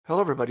Hello,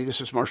 everybody. This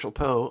is Marshall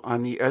Poe.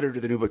 I'm the editor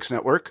of the New Books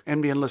Network.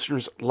 NBN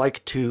listeners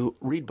like to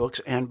read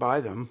books and buy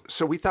them.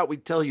 So we thought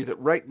we'd tell you that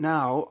right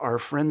now, our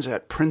friends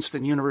at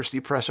Princeton University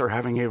Press are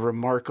having a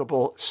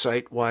remarkable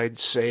site-wide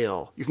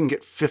sale. You can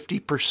get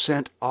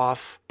 50%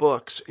 off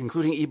books,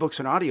 including ebooks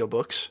and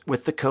audiobooks,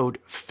 with the code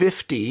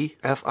 50,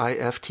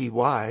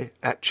 F-I-F-T-Y,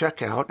 at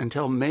checkout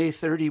until May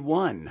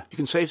 31. You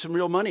can save some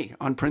real money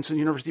on Princeton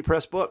University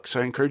Press books.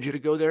 I encourage you to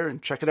go there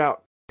and check it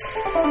out.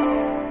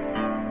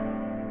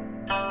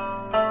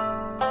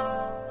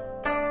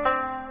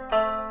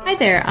 Hi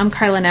there, I'm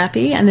Carla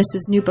Nappi, and this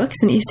is New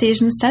Books in East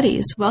Asian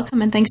Studies.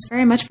 Welcome and thanks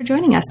very much for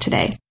joining us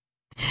today.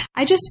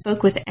 I just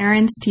spoke with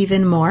Aaron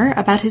Stephen Moore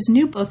about his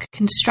new book,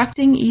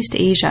 Constructing East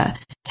Asia,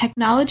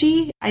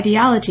 Technology,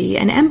 Ideology,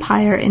 and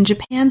Empire in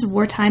Japan's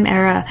Wartime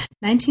Era,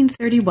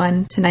 1931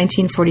 to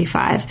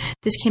 1945.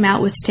 This came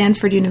out with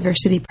Stanford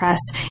University Press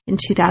in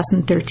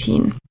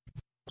 2013.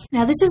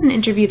 Now, this is an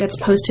interview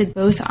that's posted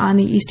both on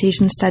the East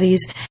Asian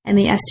Studies and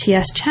the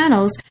STS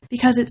channels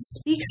because it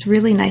speaks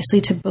really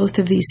nicely to both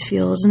of these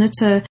fields, and it's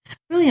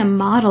really a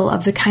model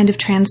of the kind of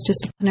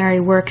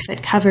transdisciplinary work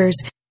that covers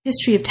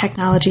history of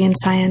technology and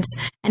science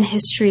and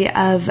history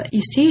of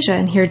East Asia,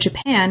 and here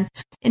Japan,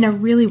 in a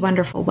really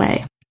wonderful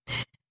way.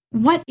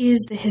 What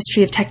is the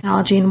history of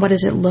technology and what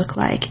does it look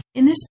like?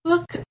 In this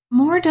book,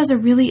 Moore does a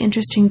really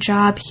interesting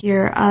job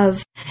here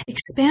of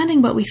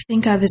expanding what we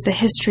think of as the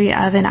history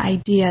of an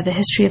idea, the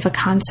history of a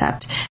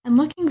concept, and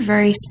looking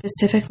very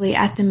specifically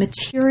at the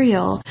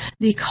material,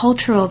 the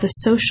cultural, the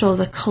social,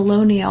 the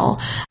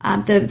colonial,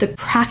 the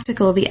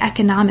practical, the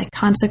economic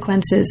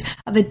consequences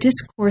of a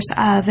discourse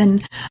of,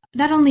 and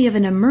not only of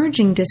an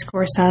emerging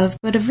discourse of,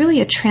 but of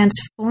really a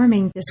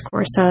transforming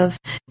discourse of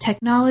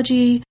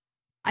technology,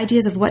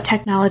 ideas of what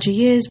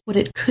technology is, what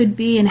it could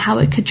be, and how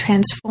it could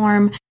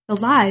transform the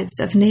lives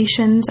of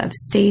nations, of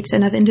states,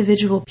 and of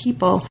individual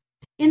people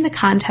in the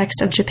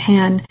context of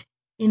Japan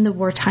in the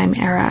wartime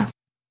era.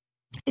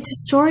 It's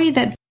a story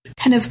that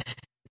kind of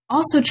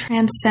also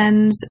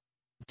transcends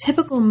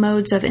typical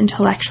modes of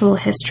intellectual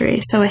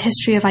history. So a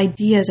history of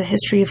ideas, a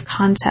history of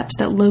concepts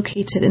that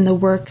locates it in the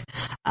work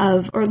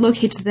of, or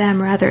locates them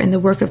rather in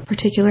the work of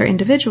particular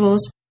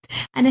individuals,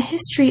 and a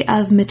history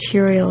of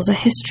materials, a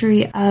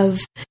history of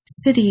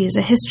cities,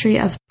 a history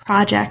of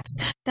projects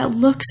that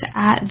looks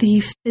at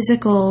the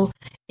physical,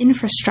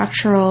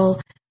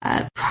 infrastructural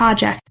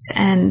projects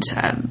and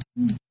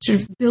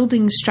sort of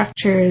building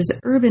structures,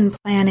 urban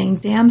planning,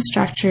 dam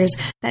structures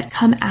that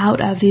come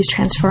out of these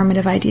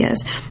transformative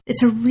ideas.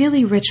 It's a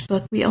really rich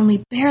book. We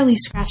only barely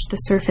scratched the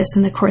surface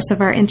in the course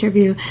of our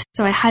interview,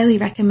 so I highly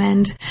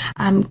recommend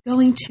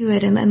going to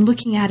it and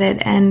looking at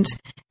it and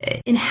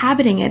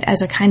inhabiting it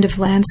as a kind of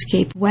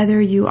landscape,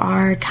 whether you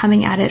are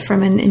coming at it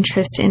from an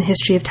interest in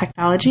history of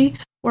technology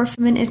or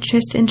from an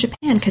interest in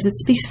Japan, because it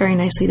speaks very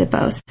nicely to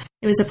both.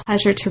 It was a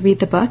pleasure to read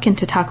the book and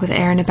to talk with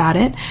Aaron about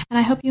it, and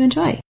I hope you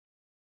enjoy.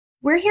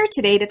 We're here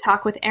today to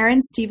talk with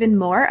Aaron Stephen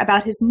Moore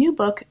about his new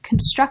book,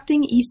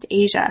 Constructing East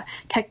Asia,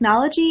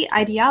 Technology,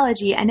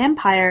 Ideology, and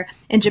Empire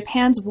in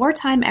Japan's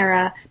Wartime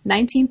Era,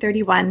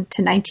 1931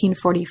 to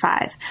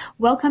 1945.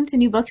 Welcome to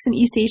New Books in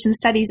East Asian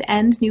Studies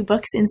and New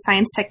Books in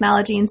Science,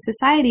 Technology, and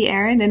Society,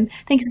 Aaron, and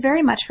thanks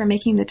very much for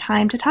making the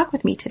time to talk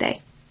with me today.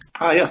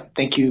 Yeah,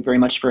 thank you very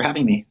much for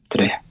having me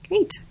today.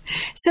 Great.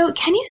 So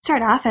can you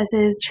start off, as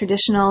is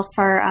traditional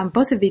for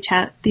both of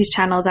these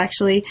channels,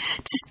 actually,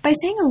 just by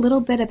saying a little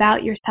bit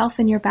about yourself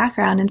and your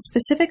background, and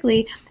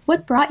specifically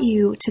what brought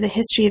you to the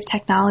history of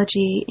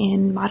technology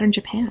in modern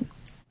Japan?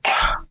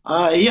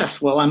 Yes,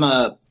 well, I'm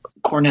a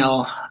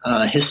Cornell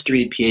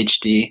history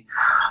PhD.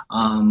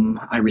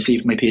 I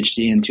received my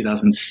PhD in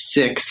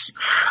 2006.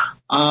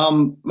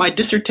 My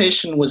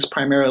dissertation was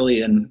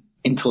primarily an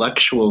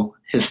intellectual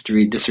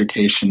history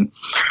dissertation.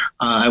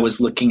 I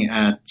was looking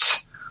at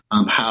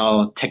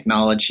how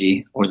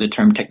technology, or the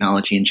term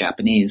technology in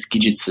Japanese,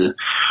 gijutsu,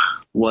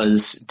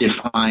 was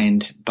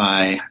defined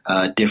by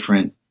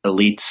different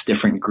elites,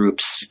 different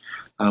groups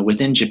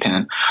within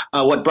Japan.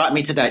 What brought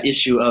me to that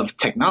issue of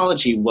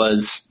technology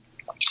was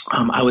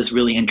I was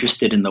really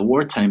interested in the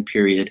wartime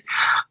period,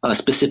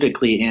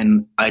 specifically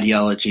in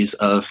ideologies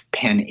of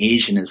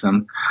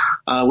Pan-Asianism,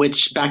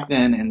 which back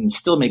then, and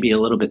still maybe a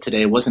little bit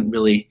today, wasn't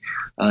really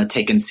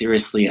taken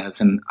seriously as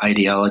an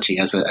ideology,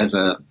 as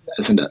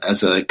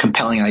a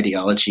compelling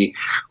ideology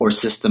or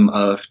system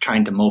of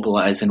trying to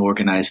mobilize and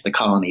organize the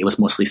colony. It was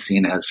mostly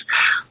seen as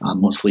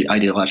mostly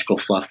ideological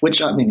fluff,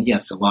 which, I mean,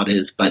 yes, a lot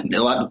is, but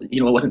a lot,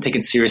 it wasn't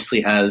taken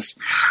seriously as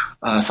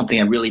something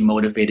that really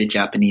motivated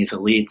Japanese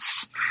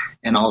elites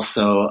and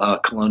also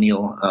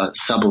colonial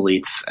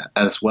sub-elites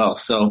as well.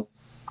 So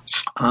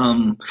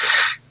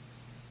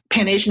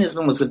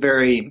Pan-Asianism was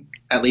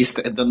at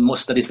least the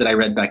most studies that I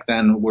read back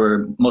then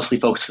were mostly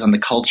focused on the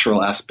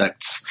cultural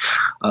aspects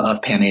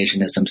of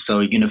Pan-Asianism. So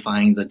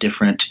unifying the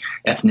different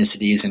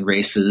ethnicities and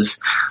races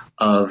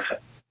of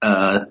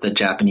the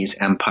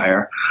Japanese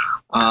Empire.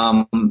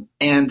 And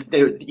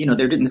there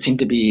didn't seem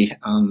to be,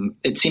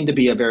 it seemed to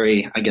be a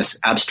very, I guess,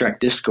 abstract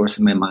discourse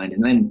in my mind.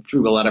 And then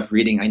through a lot of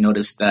reading, I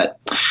noticed that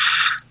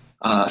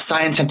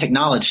science and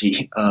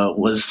technology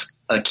was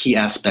a key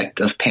aspect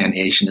of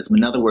Pan-Asianism.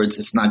 In other words,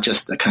 it's not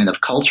just a kind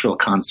of cultural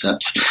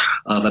concept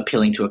of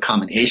appealing to a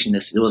common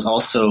Asianness.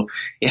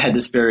 It had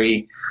this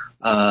very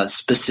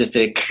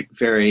specific,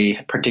 very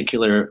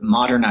particular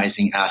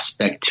modernizing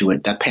aspect to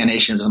it. That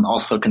Pan-Asianism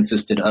also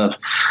consisted of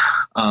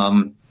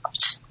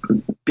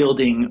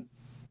building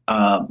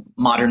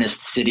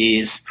modernist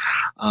cities,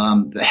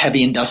 the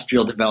heavy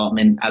industrial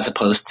development, as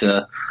opposed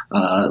to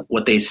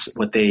what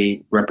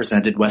they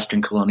represented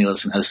Western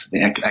colonialism as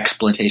the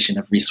exploitation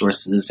of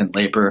resources and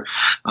labor.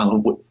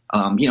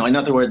 In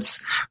other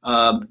words,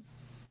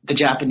 the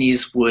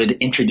Japanese would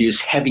introduce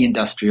heavy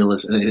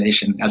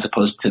industrialization as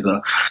opposed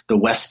to the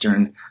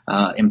Western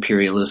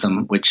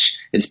imperialism, which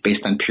is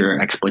based on pure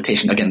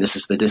exploitation. Again, this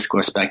is the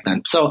discourse back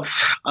then. So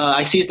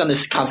I seized on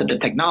this concept of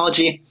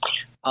technology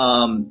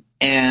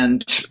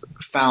and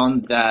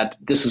found that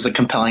this was a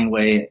compelling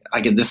way.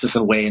 This is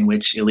a way in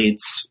which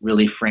elites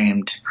really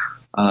framed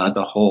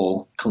the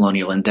whole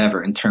colonial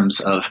endeavor in terms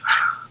of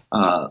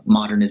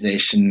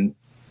modernization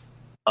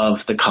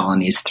of the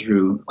colonies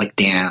through like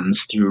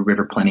dams, through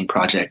river planning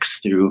projects,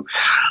 through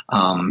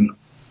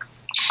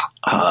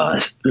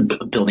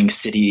building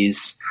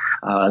cities,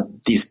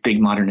 these big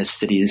modernist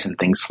cities and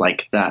things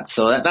like that.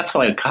 So that's how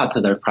I got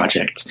to their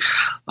project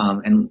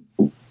and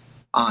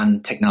on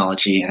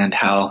technology and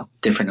how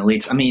different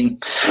elites. I mean,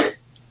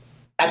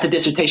 at the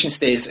dissertation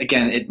stage,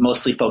 again, it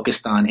mostly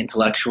focused on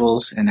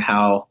intellectuals and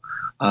how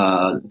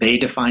they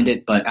defined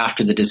it. But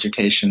after the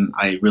dissertation,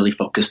 I really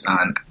focused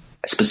on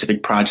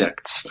specific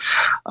projects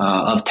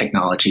of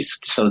technologies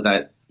so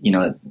that,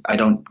 I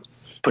don't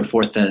put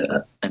forth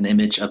an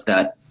image of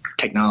that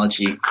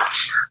technology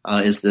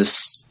is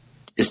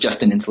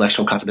just an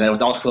intellectual concept. That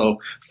was also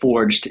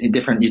forged in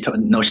different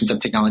notions of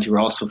technology were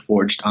also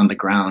forged on the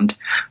ground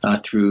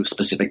through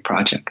specific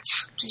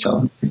projects.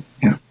 So,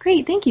 yeah.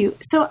 Great, thank you.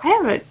 So I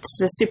have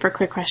just a super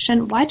quick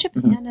question. Why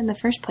Japan in the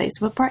first place?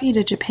 What brought you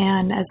to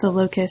Japan as the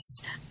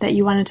locus that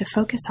you wanted to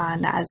focus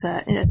on as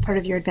part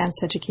of your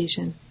advanced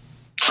education?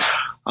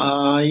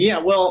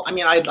 Well, I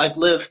mean, I've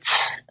lived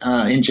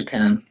in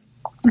Japan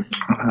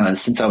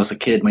since I was a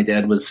kid. My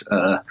dad was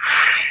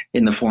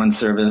in the Foreign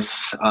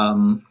Service.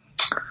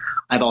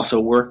 I've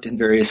also worked in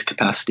various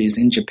capacities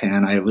in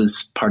Japan. I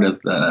was part of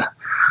the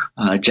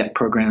JET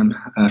program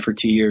for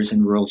 2 years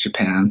in rural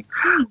Japan.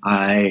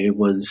 I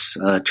was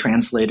a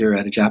translator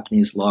at a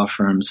Japanese law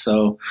firm.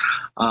 So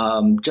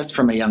just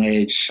from a young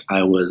age,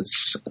 I've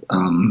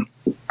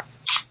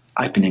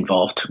been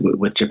involved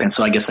with Japan.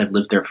 So I guess I've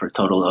lived there for a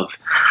total of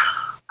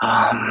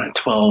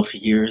 12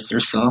 years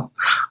or so.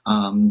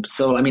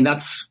 So, I mean,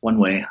 that's one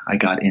way I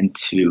got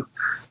into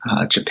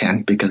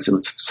Japan because it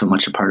was so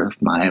much a part of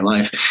my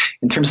life.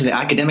 In terms of the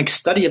academic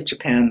study of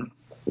Japan,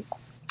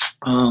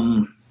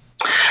 I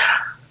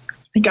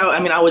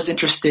was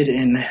interested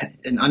in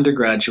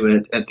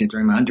undergraduate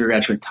during my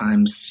undergraduate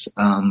times.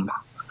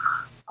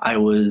 I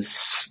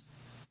was,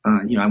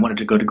 I wanted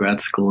to go to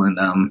grad school,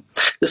 and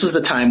this was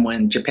the time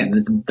when Japan,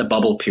 the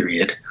bubble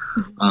period,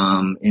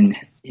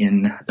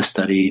 in the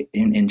study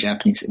in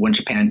Japanese, when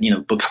Japan,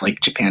 books like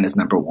Japan is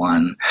number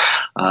one,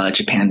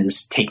 Japan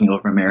is taking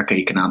over America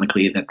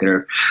economically, that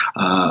they're,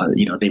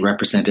 they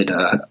represented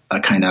a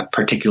kind of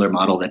particular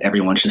model that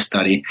everyone should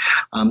study.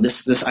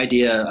 This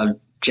idea of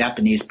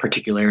Japanese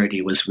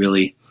particularity was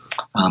really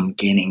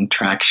gaining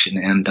traction,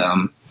 and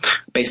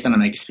based on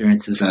my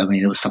experiences, I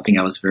mean, it was something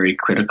I was very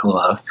critical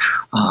of,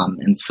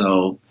 and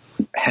so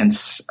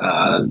hence,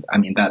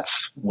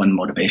 that's one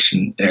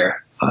motivation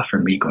there for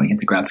me going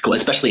into grad school,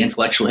 especially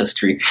intellectual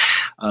history,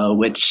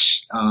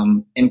 which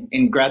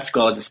in grad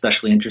school I was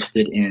especially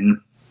interested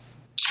in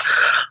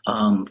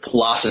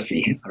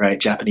philosophy, right?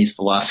 Japanese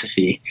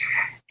philosophy,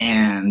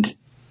 and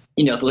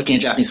looking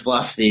at Japanese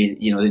philosophy,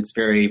 it's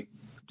very,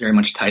 very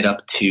much tied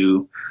up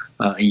to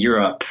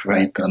Europe,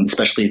 right?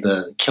 Especially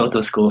the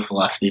Kyoto School of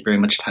Philosophy, very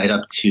much tied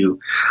up to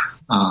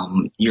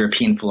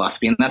European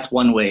philosophy, and that's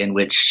one way in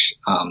which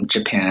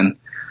Japan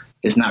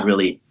is not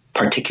really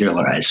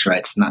particularized, right?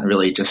 It's not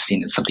really just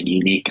seen as something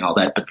unique and all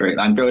that, but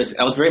I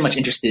was very much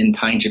interested in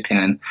tying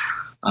Japan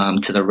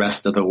to the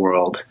rest of the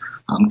world,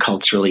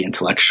 culturally,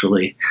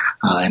 intellectually,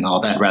 and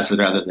all that,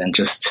 rather than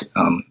just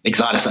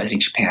exoticizing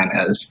Japan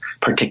as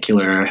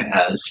particular,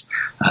 as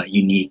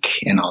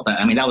unique, and all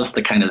that. I mean, that was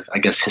the kind of, I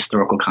guess,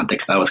 historical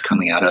context I was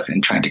coming out of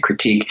and trying to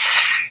critique.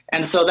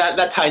 And so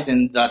that ties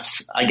in,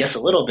 thus, I guess, a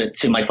little bit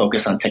to my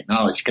focus on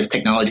technology, because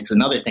technology is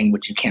another thing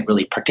which you can't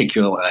really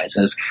particularize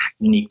as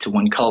unique to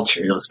one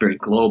culture. It was very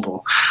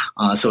global.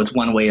 So it's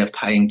one way of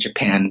tying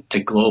Japan to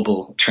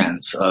global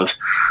trends of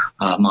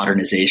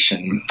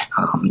modernization,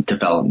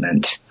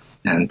 development,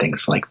 and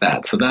things like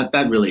that. So that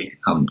really,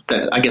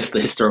 I guess,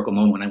 the historical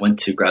moment when I went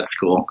to grad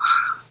school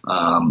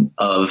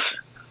of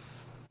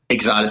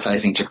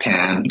exoticizing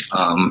Japan,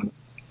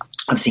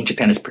 of seeing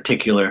Japan as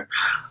particular,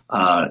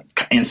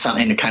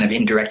 in a kind of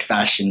indirect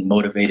fashion,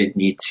 motivated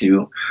me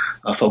to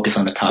focus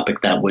on a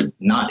topic that would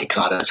not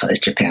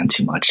exoticize Japan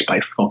too much by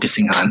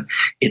focusing on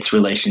its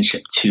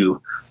relationship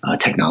to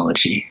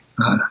technology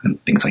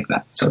and things like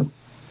that. So.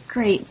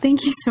 Great.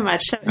 Thank you so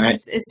much. All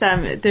right.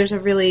 There's a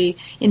really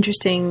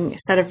interesting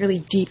set of really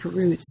deep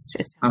roots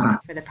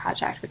for the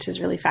project, which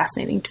is really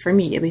fascinating for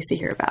me, at least, to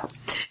hear about.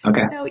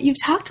 Okay. So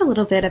you've talked a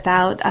little bit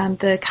about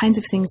the kinds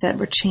of things that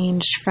were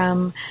changed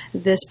from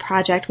this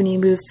project when you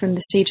moved from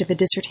the stage of a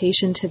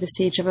dissertation to the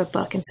stage of a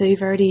book. And so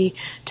you've already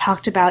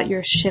talked about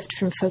your shift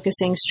from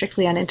focusing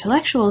strictly on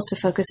intellectuals to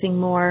focusing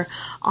more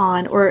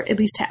on, or at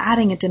least to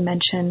adding a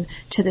dimension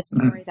to the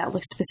story that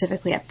looks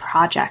specifically at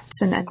projects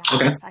and that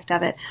aspect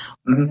of it.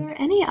 Are there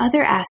any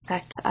other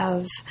aspects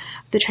of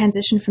the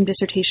transition from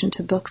dissertation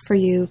to book for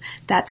you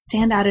that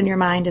stand out in your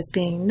mind as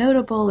being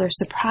notable or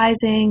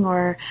surprising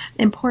or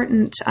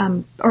important,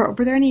 or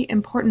were there any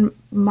important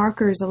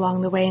markers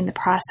along the way in the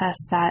process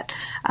that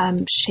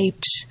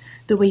shaped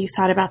the way you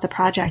thought about the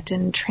project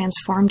and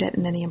transformed it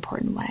in any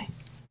important way?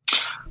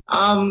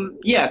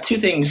 Two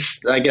things,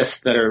 I guess,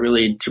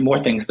 two more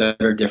things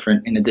that are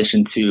different in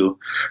addition to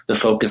the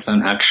focus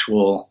on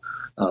actual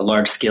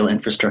large-scale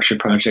infrastructure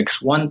projects.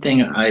 One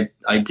thing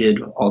I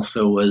did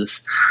also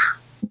was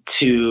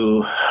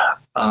to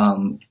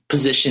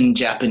position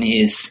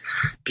Japanese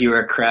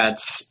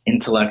bureaucrats,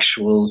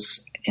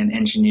 intellectuals, and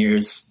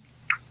engineers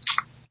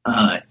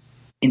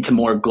into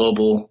more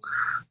global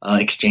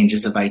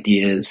exchanges of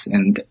ideas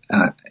and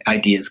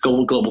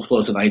global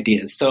flows of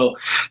ideas. So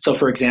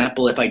for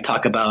example, if I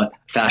talk about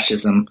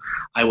fascism,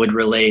 I would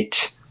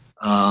relate,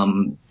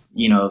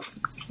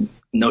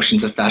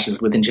 notions of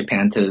fascism within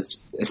Japan to,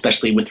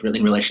 especially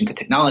in relation to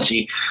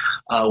technology,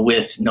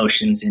 with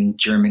notions in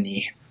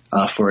Germany,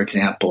 for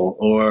example,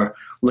 or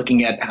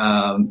looking at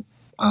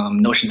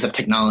notions of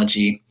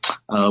technology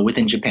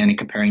within Japan and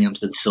comparing them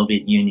to the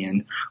Soviet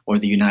Union or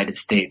the United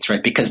States,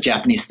 right? Because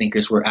Japanese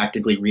thinkers were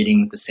actively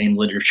reading the same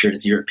literature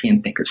as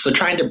European thinkers. So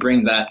trying to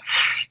bring that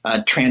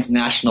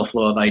transnational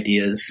flow of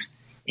ideas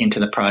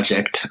into the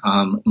project,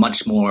 I'm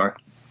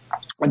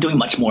doing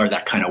much more of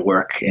that kind of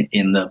work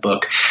in the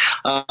book.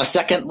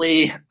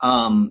 Secondly,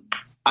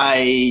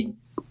 I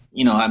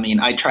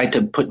tried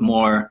to put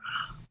more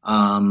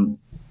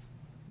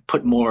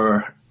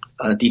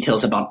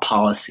details about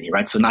policy,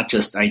 right? So not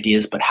just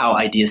ideas, but how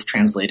ideas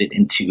translated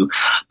into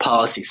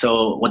policy.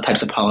 So what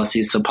types of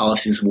policies? So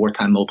policies of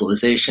wartime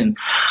mobilization,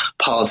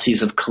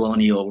 policies of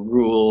colonial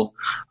rule,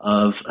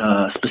 of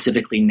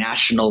specifically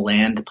national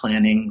land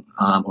planning,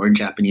 or in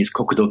Japanese,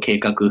 kokudo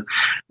keikaku,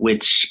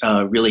 which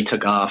really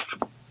took off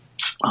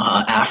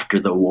after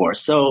the war.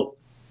 So,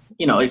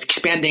 it's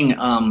expanding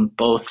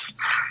both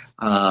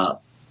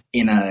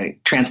in a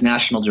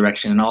transnational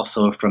direction and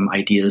also from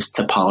ideas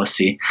to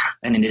policy.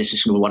 And in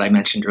addition to what I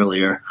mentioned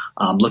earlier,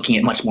 looking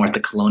at much more at the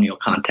colonial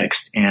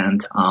context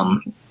and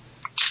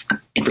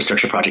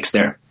infrastructure projects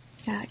there.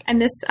 Yeah,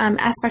 and this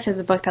aspect of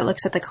the book that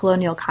looks at the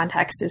colonial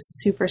context is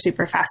super,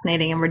 super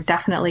fascinating, and we're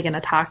definitely going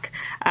to talk,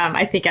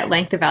 I think, at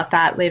length about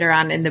that later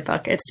on in the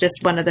book. It's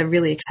just one of the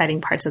really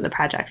exciting parts of the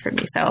project for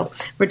me, so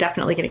we're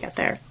definitely going to get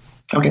there.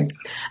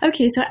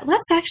 Okay, so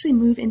let's actually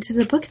move into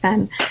the book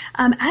then.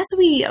 As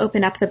we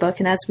open up the book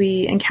and as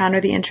we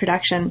encounter the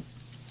introduction,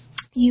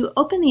 you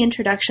open the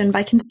introduction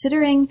by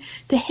considering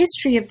the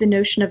history of the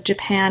notion of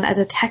Japan as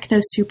a techno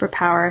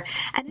superpower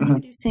and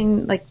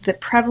introducing the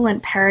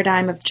prevalent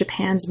paradigm of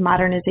Japan's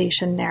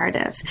modernization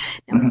narrative.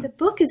 Now, what the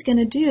book is going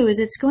to do is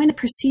it's going to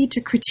proceed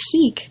to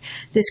critique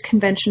this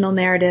conventional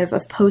narrative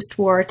of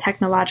post-war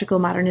technological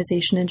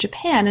modernization in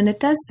Japan, and it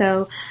does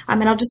so,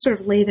 and I'll just sort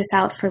of lay this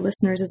out for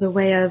listeners as a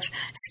way of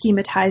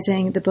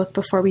schematizing the book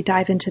before we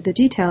dive into the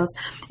details.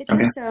 It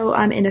does so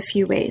in a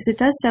few ways. It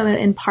does so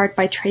in part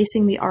by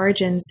tracing the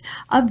origins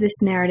of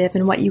this narrative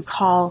in what you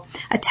call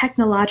a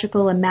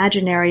technological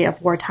imaginary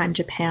of wartime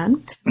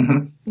Japan,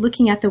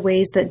 looking at the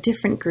ways that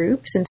different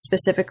groups, and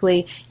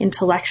specifically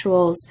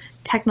intellectuals,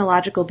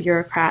 technological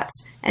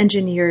bureaucrats,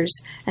 engineers,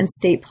 and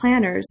state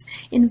planners,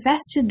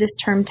 invested this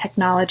term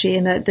technology,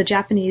 and the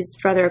Japanese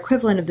rather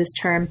equivalent of this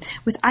term,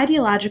 with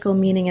ideological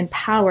meaning and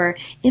power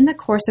in the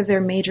course of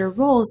their major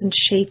roles in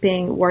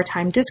shaping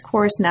wartime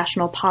discourse,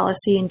 national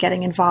policy, and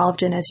getting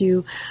involved in, as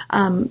you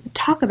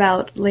talk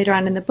about later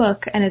on in the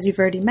book, and as you've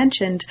already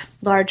mentioned,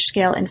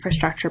 large-scale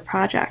infrastructure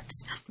projects.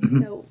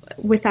 So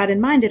with that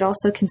in mind, it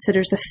also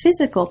considers the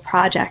physical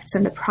projects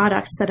and the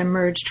products that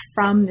emerged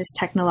from this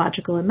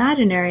technological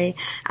imaginary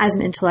as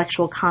an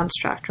intellectual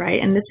construct,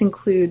 right? And this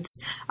includes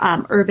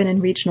urban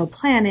and regional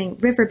planning,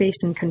 river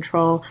basin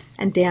control,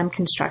 and dam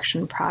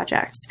construction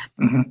projects.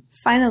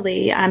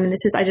 Finally, and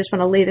I just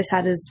want to lay this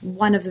out as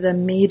one of the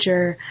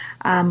major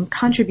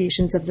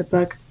contributions of the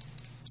book,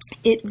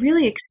 it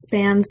really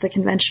expands the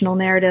conventional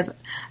narrative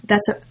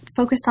that's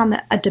focused on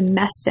a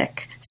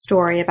domestic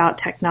story about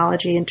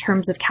technology in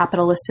terms of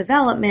capitalist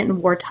development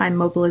and wartime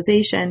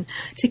mobilization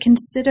to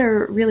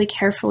consider really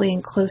carefully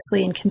and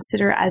closely and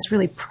consider as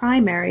really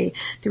primary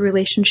the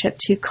relationship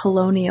to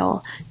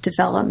colonial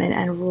development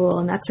and rule.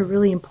 And that's a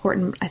really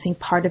important, I think,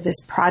 part of this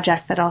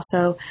project that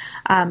also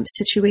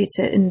situates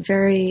it in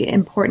very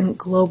important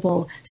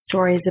global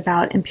stories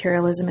about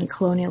imperialism and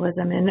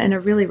colonialism in a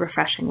really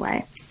refreshing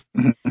way.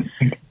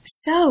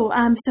 So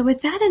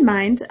with that in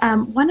mind,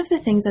 one of the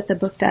things that the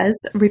book does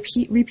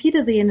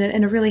repeatedly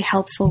in a really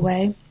helpful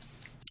way,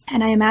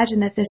 and I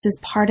imagine that this is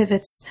part of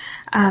its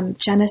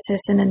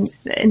genesis and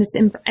in its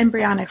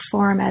embryonic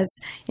form, as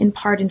in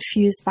part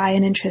infused by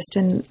an interest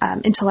in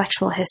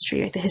intellectual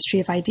history, the history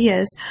of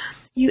ideas.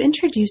 You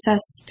introduce us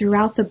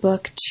throughout the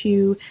book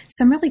to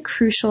some really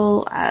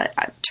crucial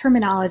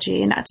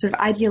terminology and sort of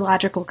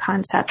ideological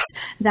concepts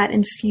that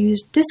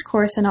infuse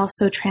discourse and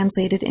also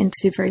translated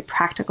into very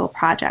practical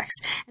projects.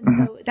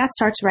 And so that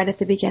starts right at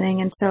the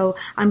beginning. And so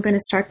I'm going to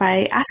start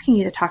by asking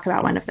you to talk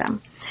about one of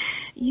them.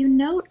 You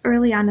note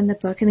early on in the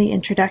book, in the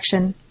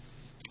introduction,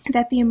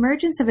 that the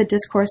emergence of a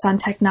discourse on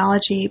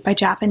technology by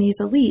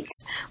Japanese elites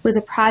was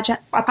a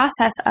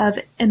process of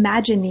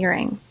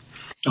Imagineering.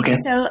 Okay.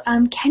 So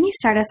can you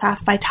start us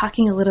off by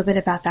talking a little bit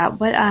about that?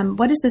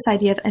 What is this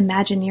idea of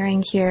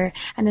Imagineering here,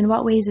 and in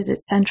what ways is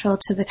it central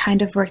to the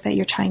kind of work that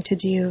you're trying to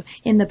do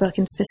in the book,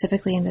 and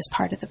specifically in this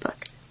part of the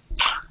book?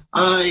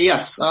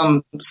 Yes.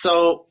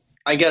 So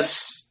I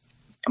guess,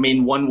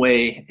 one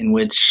way in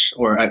which,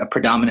 or a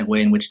predominant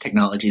way in which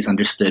technology is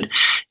understood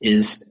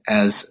is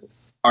as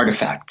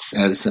artifacts,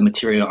 as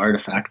material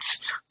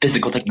artifacts,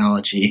 physical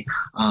technology,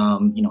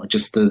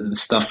 just the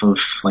stuff of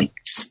like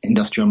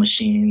industrial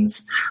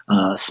machines,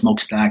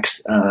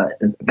 smokestacks,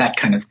 that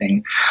kind of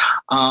thing.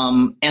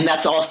 And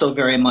that's also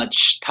very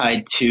much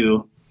tied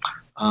to,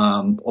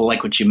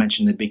 like what you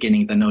mentioned at the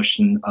beginning, the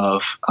notion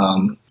of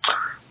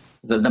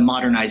the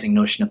modernizing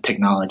notion of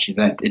technology,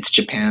 that it's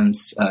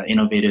Japan's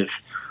innovative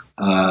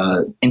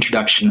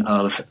introduction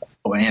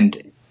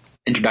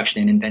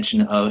and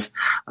invention of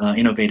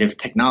innovative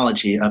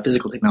technology,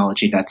 physical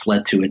technology, that's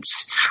led to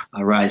its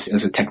rise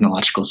as a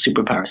technological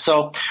superpower.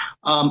 So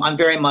I'm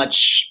very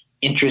much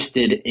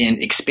interested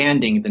in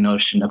expanding the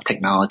notion of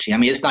technology.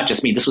 It's not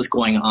just me. This was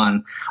going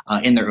on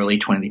in the early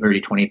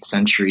 20th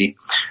century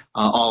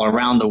all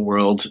around the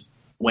world,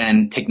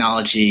 when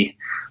technology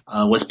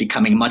was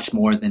becoming much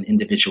more than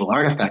individual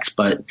artifacts,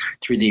 but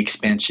through the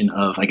expansion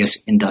of,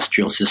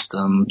 industrial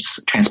systems,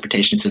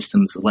 transportation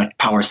systems,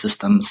 power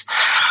systems,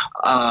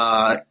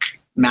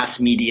 mass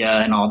media,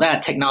 and all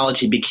that,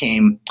 technology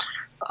became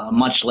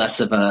much less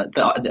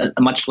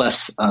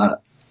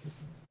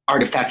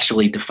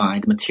artifactually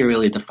defined,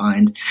 materially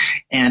defined,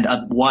 and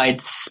a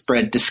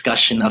widespread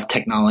discussion of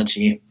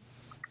technology.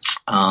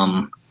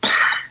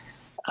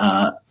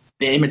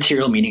 The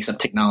immaterial meanings of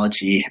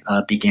technology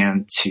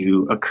began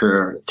to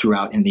occur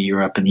throughout in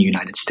Europe and the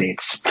United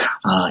States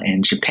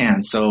and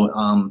Japan.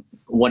 So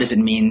what does it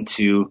mean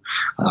to,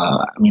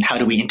 how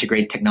do we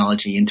integrate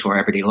technology into our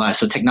everyday lives?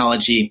 So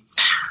technology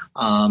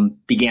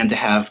began to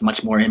have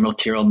much more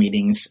immaterial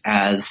meanings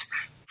as,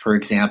 for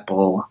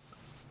example,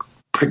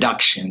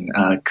 production,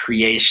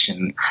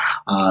 creation,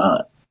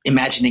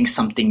 imagining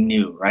something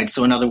new, right?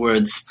 So in other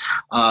words,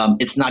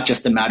 it's not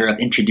just a matter of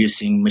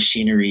introducing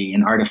machinery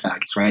and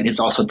artifacts, right?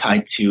 It's also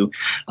tied to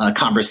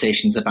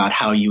conversations about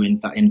how you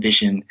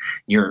envision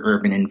your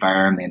urban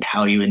environment,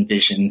 how you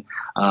envision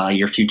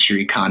your future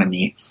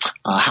economy,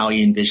 how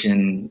you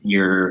envision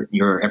your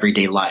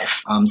everyday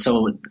life.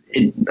 So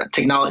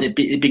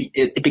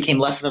it became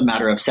less of a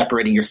matter of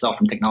separating yourself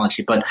from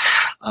technology, but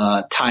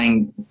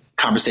tying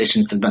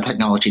conversations about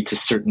technology to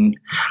certain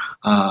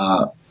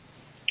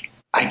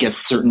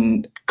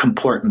certain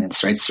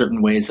comportments, right?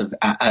 Certain ways of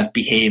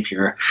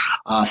behavior,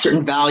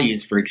 certain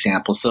values, for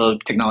example. So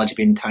technology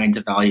being tied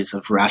to values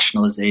of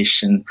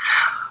rationalization,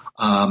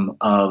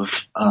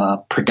 of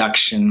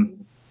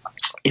production,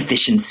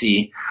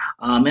 efficiency.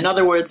 In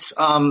other words,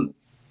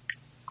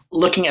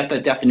 looking at the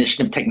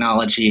definition of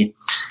technology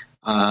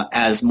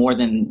as more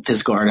than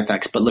physical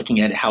artifacts, but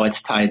looking at how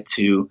it's tied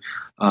to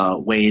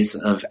ways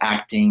of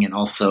acting and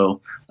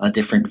also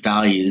different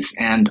values.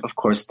 And of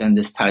course, then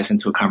this ties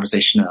into a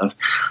conversation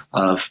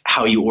of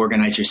how you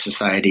organize your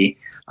society,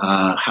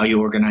 how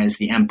you organize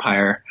the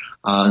empire,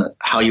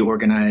 how you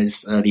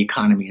organize the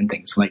economy and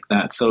things like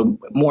that. So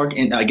more,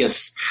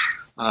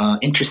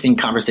 interesting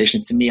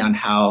conversations to me on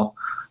how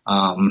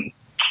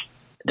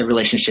the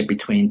relationship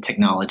between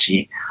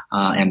technology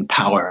and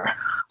power.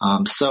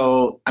 That's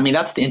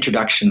the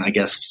introduction,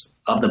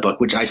 of the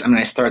book, which I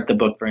start the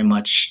book very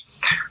much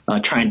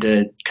trying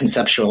to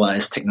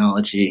conceptualize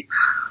technology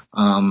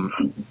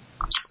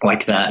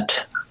like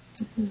that.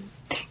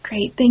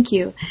 Great, thank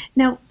you.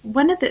 Now,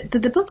 one of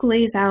the book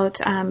lays out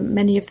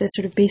many of the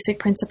sort of basic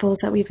principles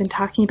that we've been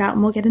talking about,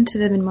 and we'll get into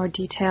them in more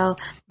detail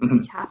in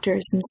the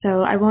chapters. And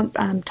so I won't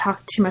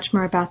talk too much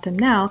more about them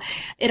now.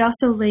 It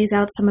also lays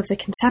out some of the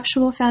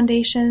conceptual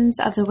foundations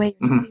of the way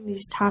you're treating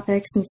these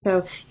topics. And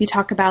so you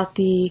talk about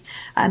the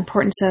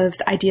importance of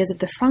the ideas of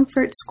the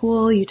Frankfurt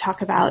School. You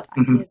talk about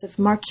ideas of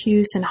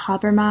Marcuse and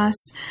Habermas.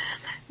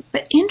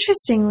 But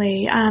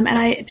interestingly,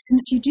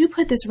 since you do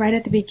put this right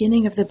at the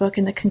beginning of the book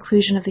in the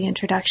conclusion of the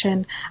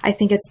introduction, I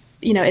think it's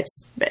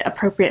it's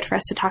appropriate for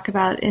us to talk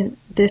about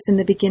this in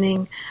the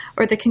beginning,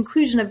 or the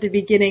conclusion of the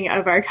beginning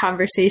of our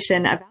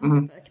conversation about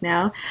the book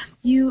now.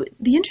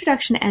 The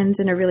introduction ends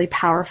in a really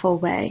powerful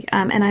way.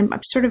 And I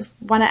sort of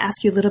want to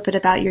ask you a little bit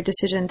about your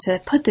decision to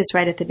put this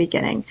right at the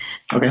beginning.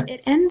 Okay.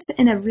 It ends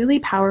in a really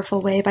powerful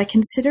way by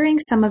considering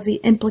some of the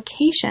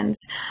implications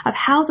of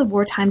how the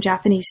wartime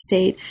Japanese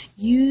state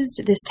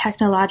used this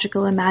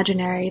technological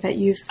imaginary that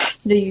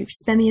you've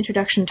spent the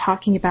introduction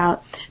talking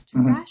about to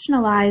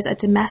rationalize a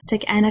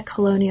domestic and a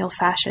colonial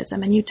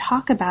fascism. And you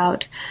talk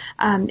about,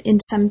 in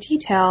some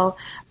detail,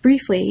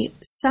 briefly,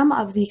 some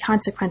of the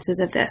consequences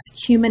of this: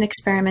 human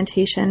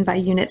experimentation by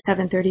Unit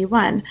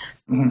 731,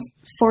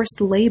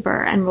 forced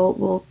labor, and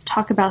we'll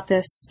talk about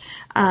this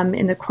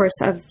in the course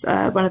of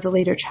one of the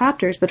later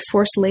chapters, but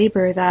forced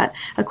labor that,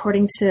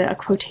 according to a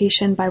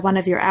quotation by one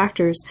of your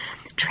actors,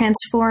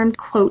 transformed,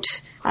 quote,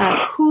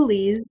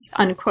 coolies,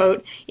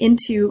 unquote,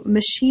 into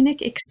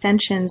machinic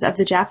extensions of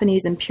the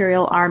Japanese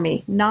Imperial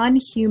Army,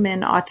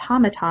 non-human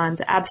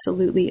automatons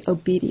absolutely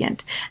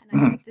obedient.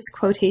 And I put this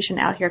quotation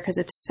out here because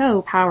it's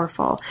so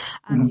powerful.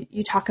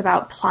 You talk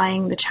about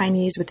plying the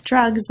Chinese with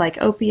drugs like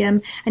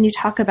opium, and you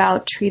talk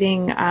about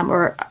treating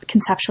or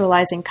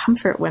conceptualizing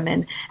comfort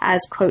women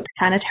as, quote,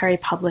 sanitary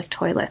public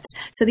toilets.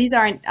 So these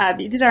aren't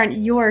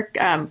your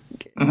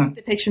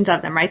depictions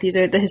of them, right? These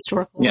are the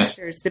historical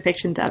records'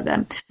 depictions of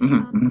them.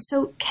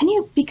 So can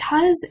you,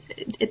 because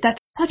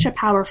that's such a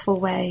powerful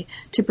way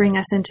to bring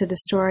us into the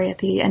story at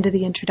the end of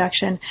the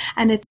introduction,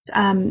 and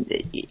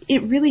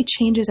it really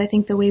changes, I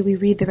think, the way we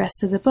read the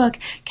rest of the book.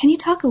 Can you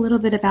talk a little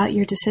bit about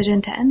your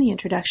decision to end the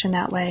introduction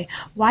that way?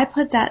 Why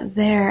put that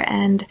there,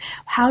 and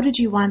how did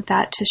you want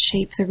that to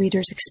shape the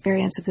reader's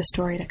experience of the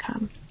story to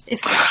come?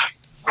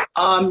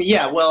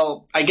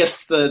 Well, I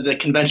guess the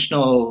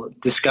conventional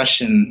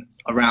discussion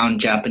around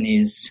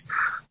Japanese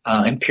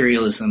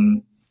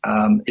imperialism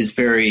is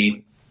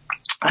very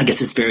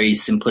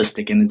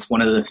simplistic, and it's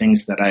one of the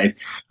things that I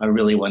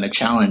really want to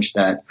challenge,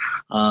 that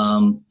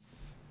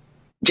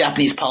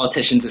Japanese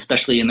politicians,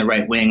 especially in the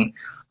right wing,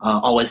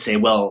 always say,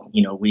 well,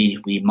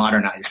 we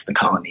modernized the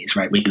colonies,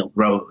 right? We built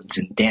roads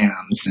and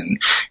dams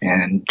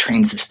and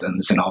train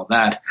systems and all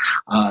that.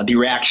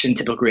 The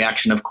typical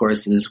reaction, of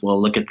course, is,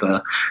 well, look at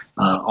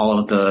all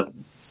of the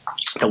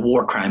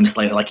war crimes,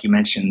 like you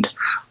mentioned,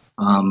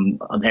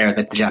 there,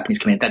 that the Japanese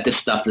committed, that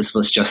this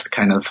was just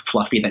kind of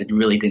fluffy, that it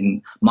really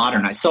didn't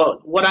modernize.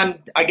 So what I'm,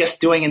 I guess,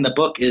 doing in the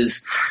book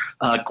is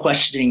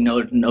questioning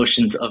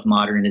notions of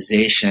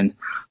modernization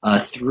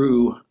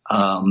through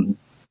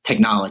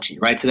technology,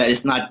 right? So that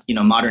is not,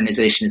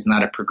 modernization is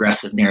not a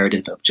progressive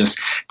narrative of just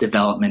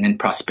development and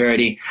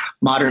prosperity.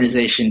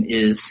 Modernization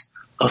is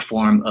a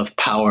form of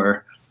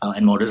power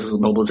and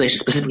mobilization.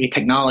 Specifically,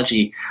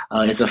 technology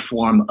is a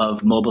form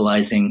of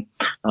mobilizing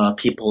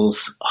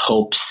people's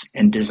hopes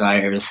and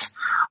desires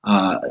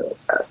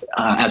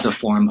as a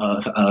form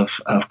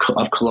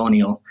of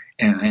colonial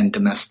and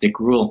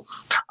domestic rule.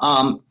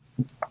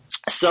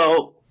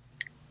 So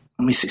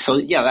let me see. So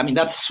yeah, I mean,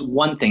 that's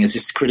one thing, is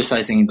just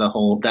criticizing the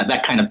whole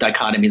that kind of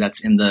dichotomy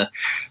that's in the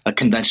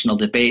conventional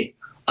debate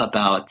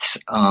about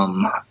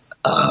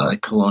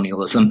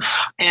colonialism.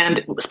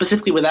 And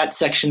specifically with that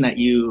section that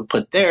you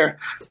put there,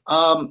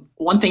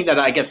 one thing that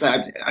I guess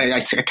I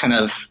kind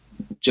of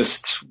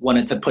just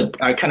wanted to put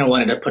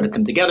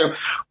them together.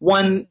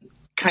 One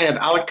kind of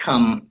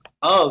outcome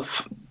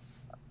of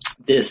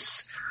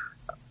this,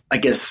 I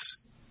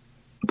guess,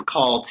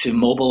 call to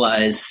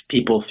mobilize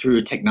people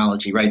through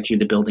technology, right, through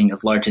the building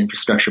of large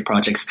infrastructure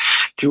projects,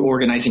 through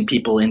organizing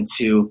people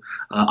into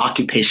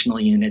occupational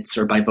units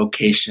or by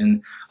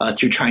vocation,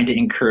 through trying to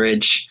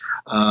encourage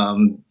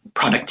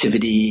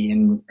productivity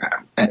and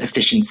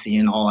efficiency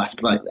in all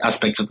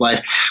aspects of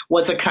life,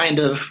 was a kind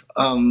of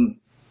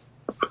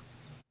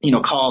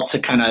call to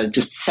kind of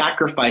just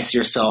sacrifice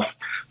yourself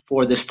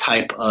for this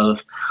type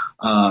of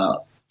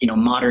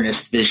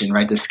modernist vision,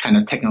 right? This kind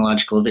of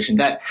technological vision.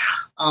 That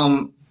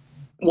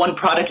one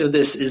product of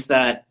this is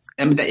that,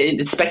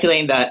 it's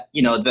speculating that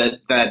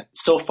that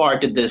so far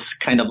did this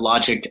kind of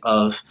logic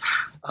of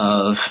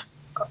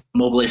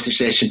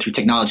mobilization through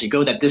technology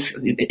go, that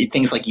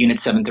things like Unit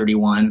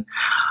 731,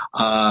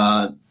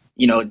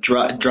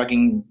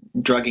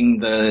 drugging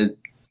the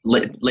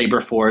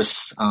labor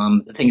force,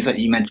 the things that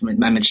I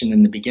mentioned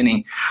in the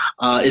beginning,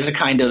 is a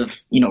kind of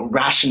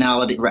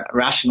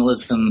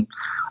rationalism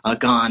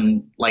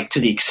gone like to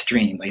the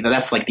extreme. Like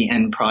that's like the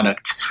end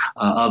product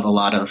of a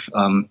lot of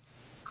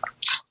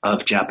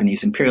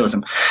Japanese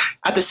imperialism.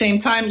 At the same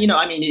time,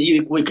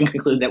 we can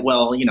conclude that,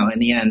 well, in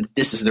the end,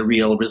 this is the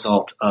real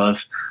result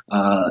of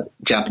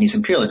Japanese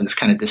imperialism, this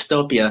kind of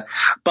dystopia.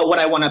 But what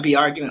I want to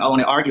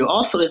argue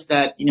also is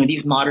that,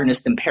 these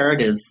modernist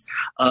imperatives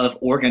of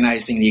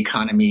organizing the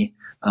economy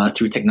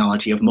through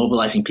technology, of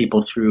mobilizing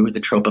people through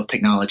the trope of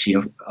technology,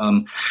 of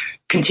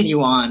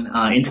continue on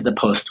into the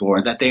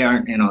post-war, that they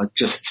aren't,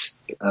 just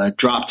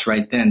dropped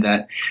right then,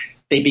 that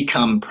they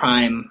become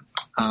prime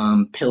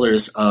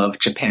pillars of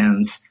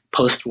Japan's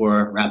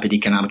post-war rapid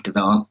economic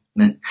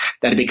that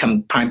have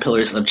become prime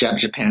pillars of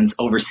Japan's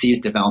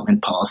overseas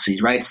development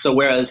policy, right? So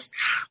whereas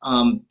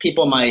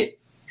people might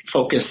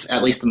focus,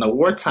 at least in the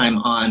wartime,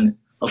 on,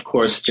 of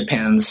course,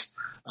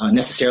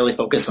 necessarily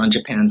focus on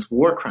Japan's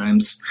war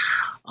crimes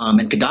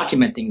and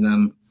documenting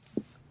them,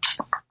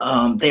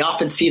 they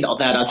often see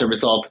that as a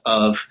result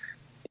of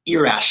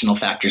irrational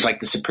factors like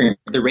the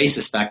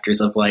racist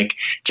factors of like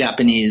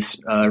Japanese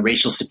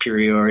racial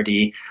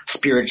superiority,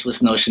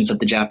 spiritualist notions of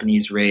the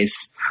Japanese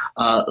race,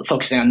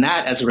 focusing on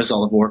that as a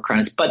result of war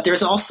crimes. But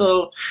there's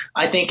also,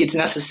 I think it's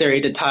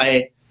necessary to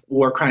tie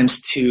war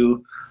crimes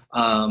to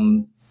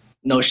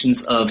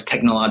notions of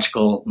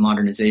technological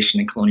modernization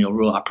and colonial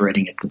rule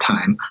operating at the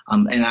time.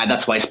 And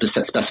that's why I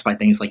specify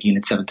things like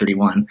Unit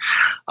 731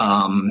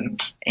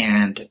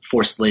 and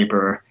forced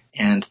labor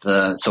and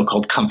the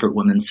so-called comfort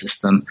women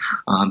system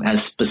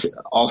as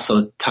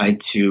also tied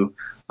to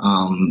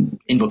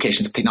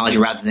invocations of technology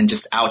rather than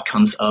just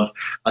outcomes of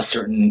a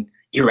certain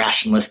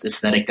irrationalist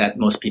aesthetic that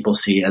most people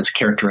see as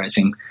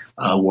characterizing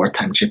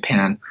wartime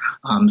Japan.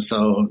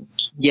 So,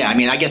 yeah, I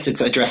mean, I guess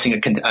it's addressing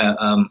a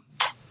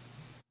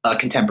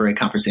contemporary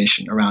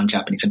conversation around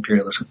Japanese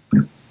imperialism.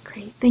 Yeah.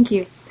 Great, thank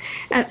you.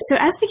 So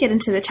as we get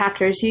into the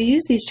chapters, you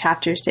use these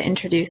chapters to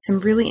introduce some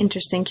really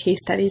interesting case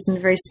studies and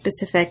very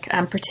specific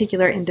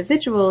particular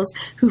individuals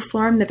who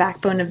form the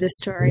backbone of this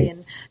story,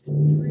 and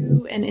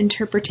through an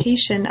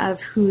interpretation of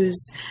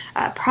whose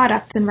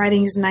products and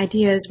writings and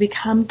ideas we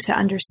come to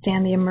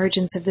understand the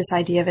emergence of this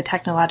idea of a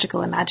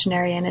technological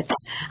imaginary. And it's,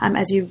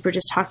 as you were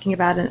just talking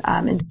about,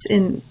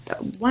 in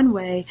one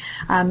way,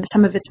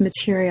 some of its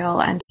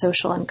material and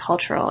social and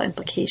cultural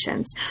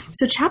implications.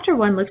 So chapter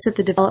 1 looks at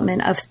the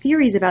development of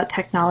theories about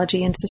technology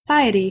and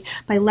society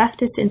by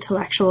leftist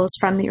intellectuals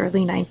from the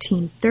early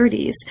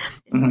 1930s.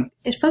 Mm-hmm.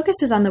 It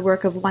focuses on the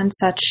work of one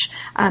such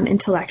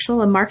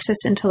intellectual, a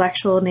Marxist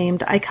intellectual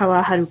named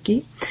Aikawa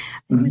Haruki,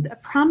 who's a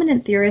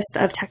prominent theorist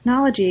of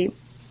technology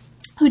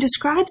who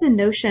describes a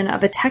notion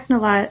of a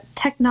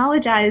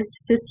technologized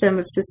system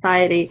of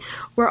society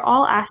where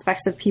all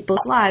aspects of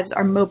people's lives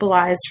are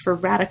mobilized for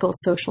radical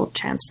social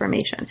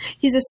transformation.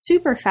 He's a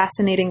super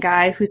fascinating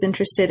guy who's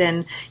interested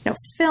in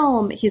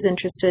film, he's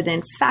interested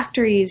in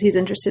factories, he's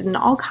interested in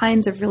all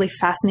kinds of really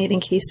fascinating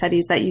case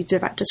studies that you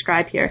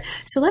describe here.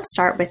 So let's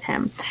start with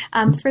him.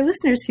 For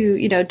listeners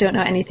who don't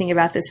know anything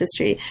about this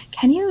history,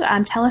 can you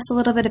tell us a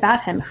little bit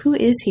about him? Who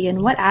is he,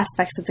 and what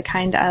aspects of the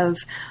kind of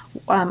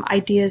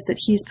ideas that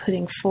he's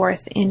putting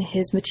forth in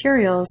his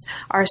materials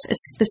are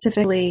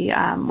specifically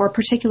or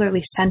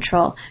particularly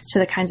central to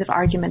the kinds of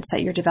arguments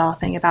that you're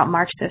developing about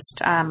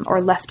Marxist or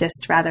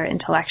leftist, rather,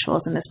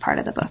 intellectuals in this part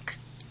of the book?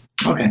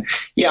 Okay.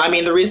 Yeah, I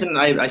mean, the reason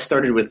I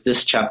started with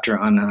this chapter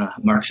on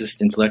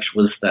Marxist intellectuals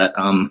was that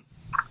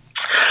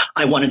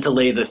I wanted to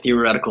lay the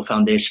theoretical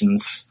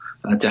foundations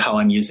to how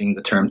I'm using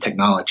the term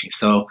technology.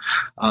 So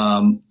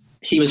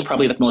he was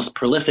probably the most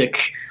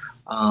prolific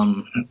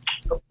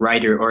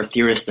writer or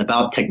theorist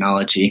about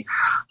technology.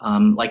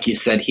 Like you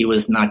said, he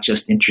was not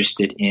just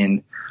interested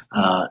in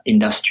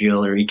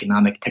industrial or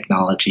economic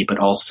technology, but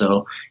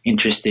also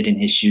interested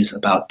in issues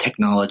about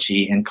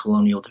technology and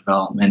colonial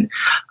development,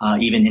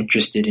 even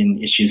interested in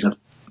issues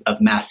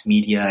of mass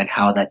media and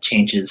how that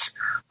changes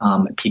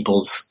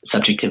people's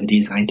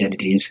subjectivities,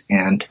 identities,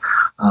 and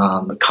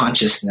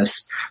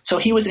consciousness. So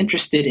he was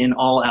interested in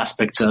all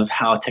aspects of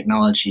how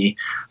technology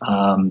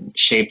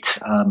shaped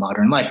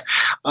modern life.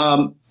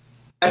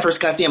 At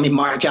first glance,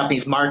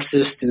 Japanese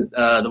Marxists,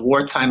 the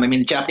wartime,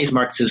 the Japanese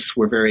Marxists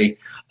were very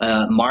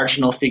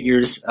marginal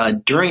figures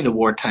during the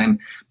wartime.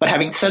 But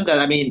having said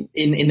that,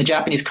 in the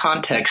Japanese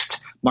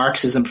context,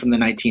 Marxism from the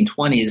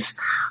 1920s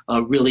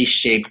really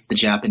shaped the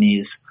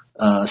Japanese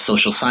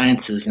social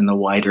sciences in the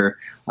wider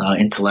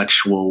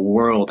intellectual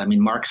world.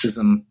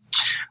 Marxism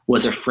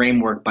was a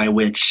framework by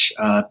which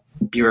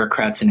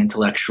bureaucrats and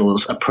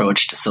intellectuals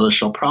approached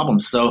social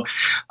problems. So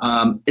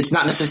it's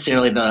not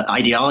necessarily the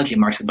ideology of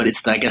Marxism, but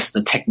it's,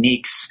 the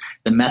techniques,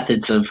 the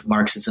methods of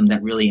Marxism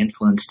that really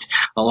influenced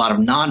a lot of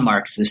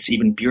non-Marxists,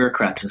 even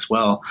bureaucrats as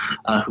well,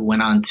 who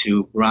went on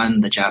to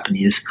run the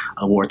Japanese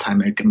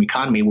wartime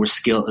economy, were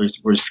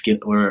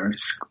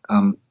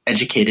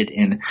educated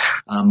in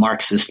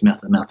Marxist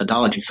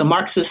methodology. So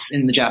Marxists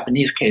in the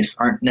Japanese case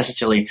aren't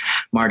necessarily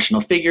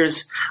marginal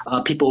figures.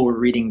 People were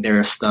reading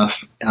their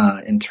stuff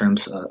in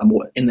terms of,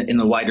 in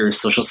the wider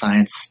social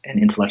science and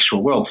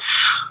intellectual world.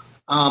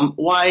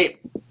 Why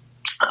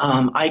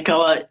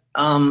Aikawa?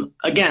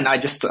 Again,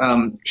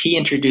 he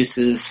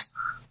introduces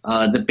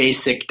the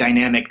basic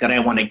dynamic that I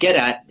want to get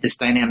at, this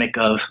dynamic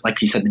of,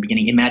 like you said at the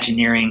beginning,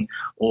 Imagineering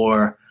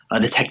or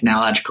the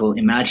technological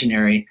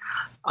imaginary.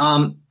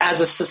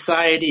 As a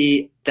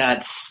society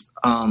that's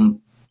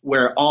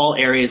where all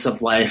areas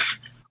of life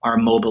are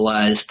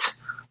mobilized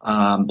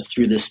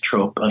through this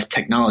trope of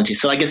technology.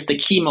 So I guess the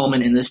key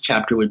moment in this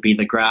chapter would be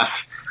the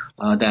graph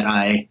that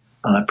I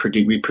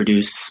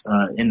reproduce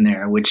in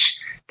there, which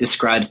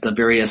describes the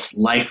various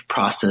life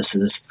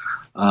processes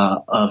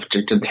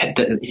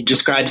he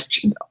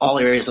describes all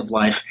areas of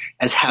life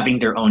as having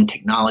their own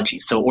technology.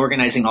 So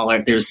organizing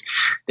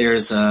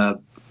there's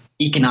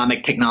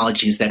economic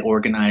technologies that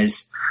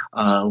organize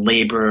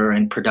labor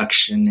and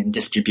production and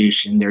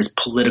distribution. There's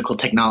political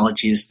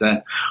technologies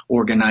that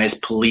organize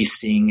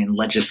policing and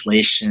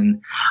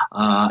legislation,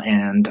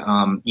 and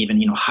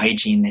even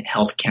hygiene and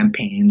health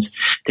campaigns.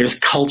 There's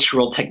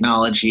cultural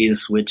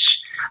technologies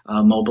which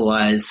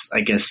mobilize,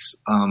 I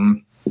guess,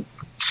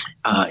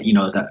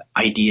 the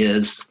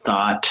ideas,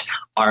 thought,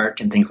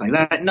 art, and things like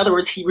that. In other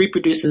words, he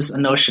reproduces a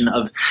notion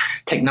of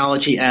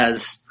technology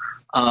as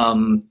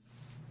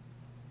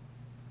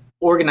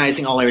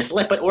organizing all areas of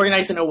life, but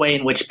organized in a way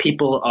in which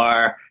people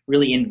are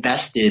really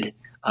invested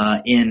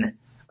in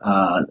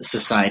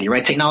society,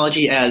 right?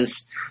 Technology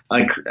as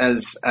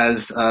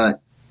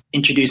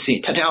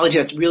introducing technology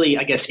that's really,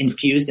 I guess,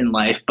 infused in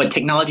life, but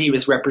technology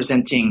was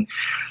representing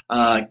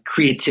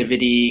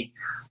creativity,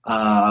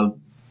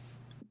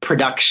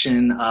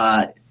 production,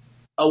 a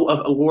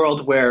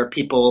world where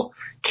people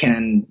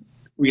can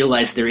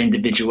realize their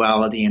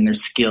individuality and their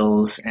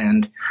skills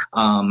and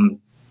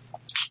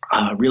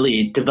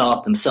really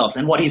develop themselves.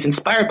 And what he's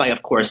inspired by,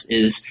 of course,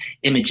 is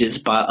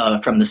images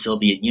from the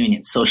Soviet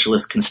Union,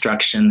 socialist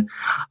construction,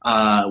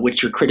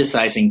 which are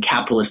criticizing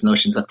capitalist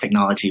notions of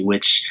technology,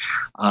 which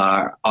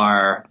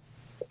are,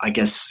 I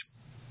guess,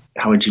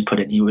 how would you put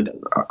it?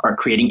 Are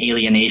creating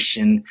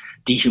alienation,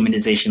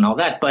 dehumanization, all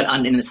that. But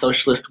in a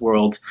socialist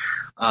world,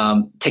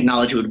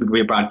 technology would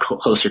be brought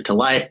closer to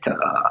life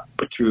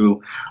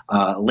through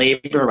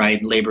labor,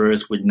 right?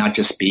 Laborers would not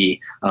just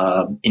be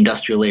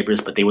industrial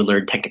laborers, but they would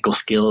learn technical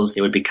skills. They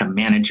would become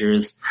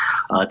managers.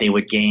 They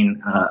would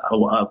gain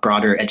a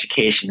broader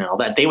education and all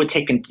that. They would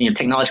take,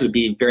 technology would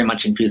be very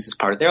much infused as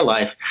part of their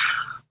life,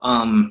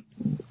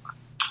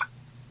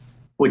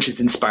 which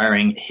is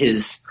inspiring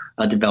his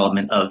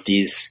development of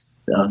this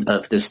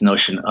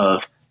notion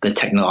of the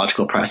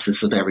technological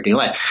process of everyday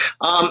life.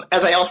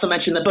 As I also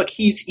mentioned in the book,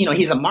 he's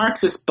a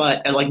Marxist,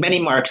 but like many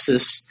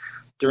Marxists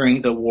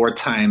during the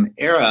wartime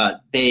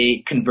era, they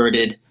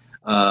converted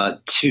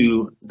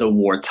to the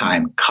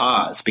wartime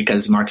cause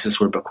because Marxists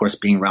were, of course,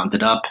 being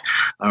rounded up,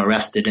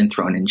 arrested, and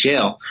thrown in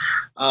jail.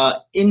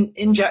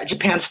 In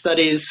Japan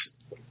studies,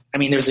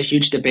 there's a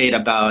huge debate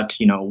about,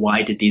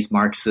 why did these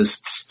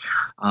Marxists,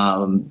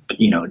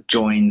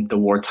 join the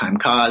wartime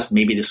cause?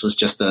 Maybe this was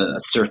just a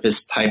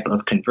surface type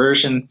of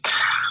conversion.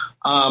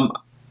 I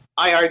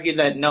argue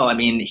that no.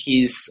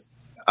 He's,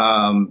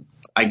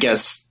 I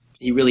guess,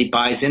 he really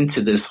buys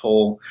into this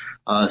whole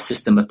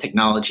system of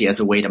technology as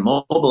a way to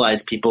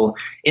mobilize people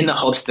in the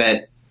hopes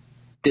that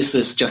this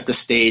is just a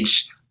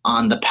stage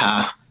on the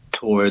path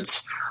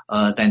towards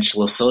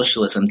eventual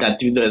socialism, that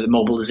through the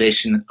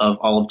mobilization of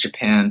all of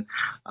Japan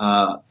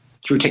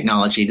through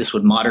technology, this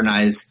would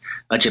modernize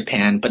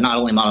Japan, but not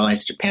only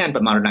modernize Japan,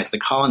 but modernize the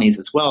colonies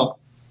as well.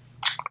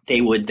 They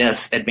would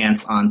thus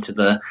advance on to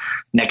the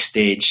next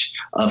stage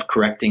of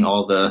correcting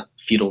all the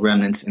feudal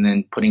remnants and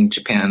then putting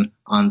Japan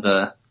on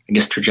the, I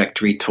guess,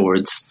 trajectory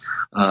towards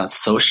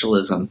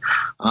socialism.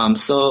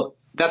 So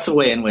that's a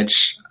way in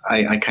which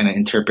I kind of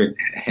interpret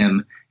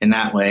him in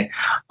that way.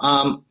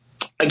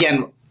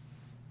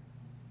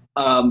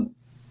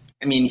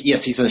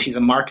 Yes, he's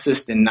a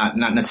Marxist and not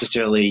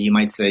necessarily, you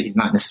might say, he's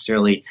not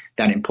necessarily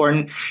that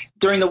important.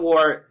 During the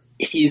war,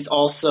 he's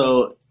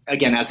also,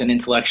 again, as an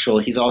intellectual,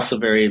 he's also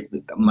very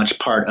much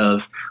part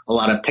of a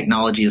lot of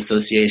technology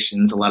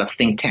associations, a lot of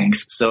think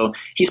tanks. So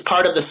he's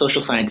part of the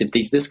social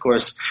scientific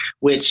discourse,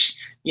 which,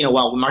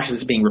 while Marxism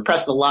is being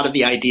repressed, a lot of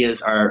the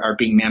ideas are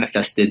being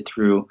manifested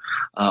through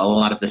a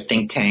lot of the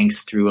think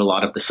tanks, through a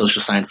lot of the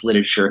social science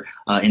literature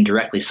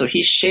indirectly. So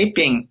he's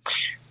shaping,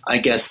 I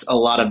guess, a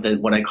lot of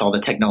what I call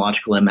the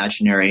technological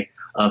imaginary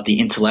of the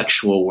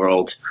intellectual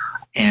world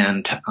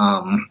and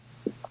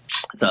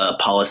the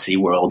policy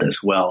world as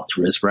well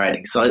through his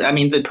writing. So,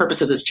 the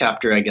purpose of this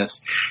chapter, I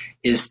guess,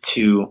 is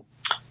to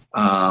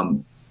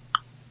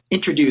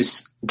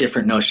introduce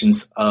different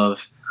notions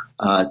of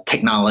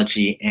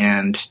technology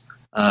and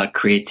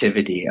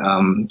creativity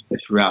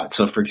throughout.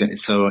 So, for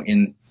example,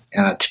 in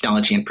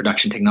technology and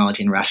production,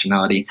 technology and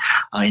rationality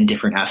in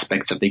different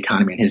aspects of the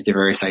economy and his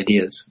various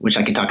ideas, which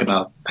I can talk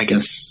about, I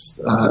guess,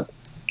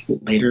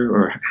 later,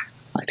 or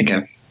I think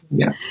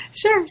yeah.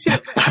 Sure.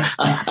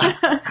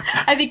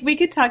 I think we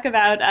could talk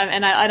about,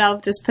 and I'll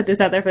just put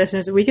this out there for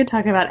listeners, we could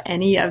talk about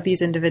any of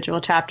these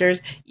individual chapters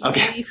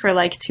easily for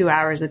like 2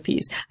 hours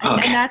apiece.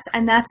 Okay.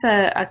 And that's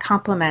a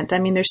compliment.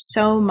 There's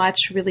so much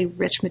really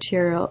rich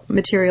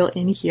material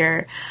in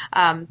here.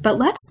 But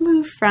let's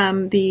move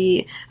from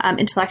the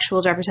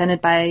intellectuals represented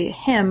by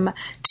him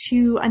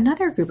to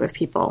another group of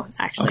people,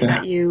 actually,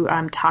 that you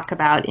talk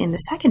about in the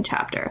second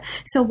chapter.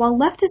 So while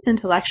leftist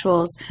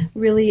intellectuals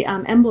really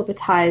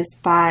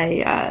emblematized by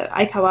by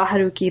Aikawa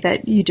Haruki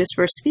that you just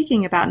were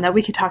speaking about and that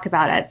we could talk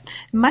about at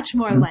much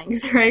more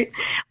length, right?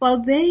 Well,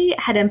 they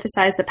had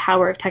emphasized the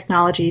power of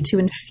technology to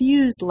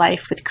infuse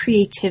life with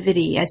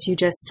creativity, as you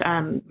just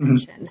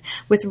mentioned,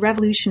 with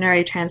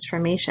revolutionary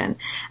transformation.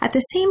 At the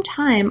same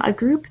time, a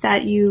group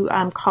that you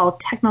call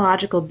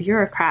technological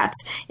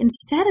bureaucrats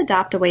instead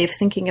adopt a way of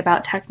thinking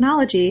about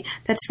technology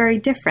that's very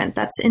different.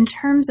 That's in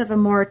terms of a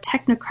more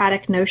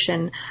technocratic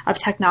notion of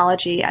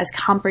technology as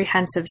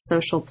comprehensive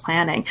social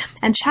planning.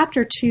 And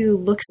Chapter 2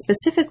 looks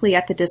specifically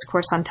at the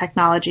discourse on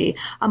technology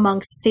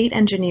among state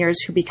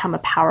engineers who become a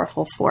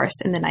powerful force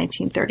in the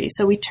 1930s.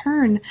 So we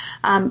turn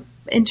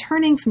in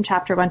turning from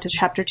Chapter 1 to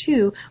Chapter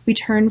 2, we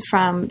turn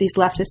from these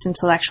leftist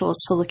intellectuals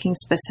to looking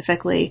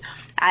specifically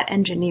at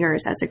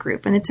engineers as a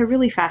group. And it's a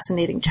really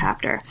fascinating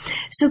chapter.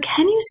 So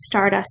can you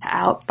start us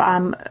out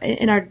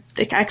in our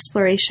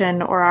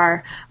exploration or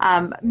our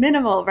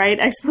minimal,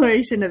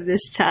 exploration of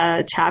this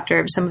chapter,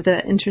 of some of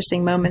the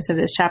interesting moments of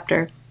this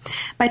chapter,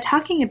 by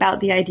talking about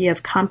the idea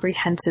of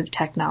comprehensive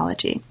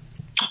technology?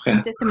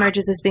 Okay. This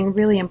emerges as being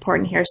really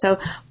important here. So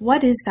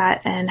what is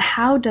that, and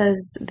how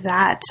does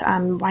that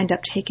wind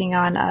up taking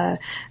on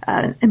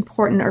an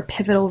important or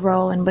pivotal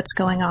role in what's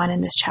going on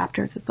in this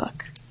chapter of the book?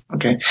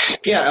 Okay.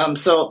 Yeah.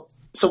 So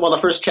while the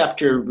first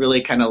chapter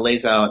really kind of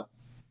lays out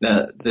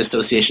the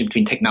association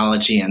between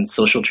technology and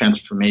social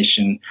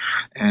transformation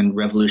and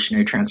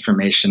revolutionary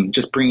transformation,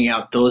 just bringing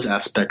out those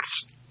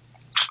aspects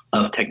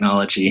of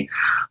technology,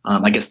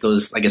 I guess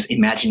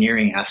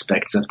Imagineering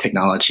aspects of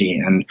technology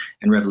and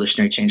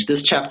revolutionary change.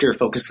 This chapter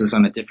focuses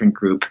on a different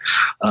group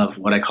of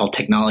what I call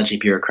technology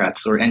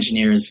bureaucrats or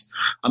engineers.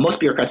 Most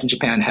bureaucrats in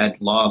Japan had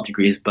law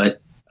degrees,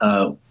 but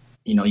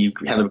you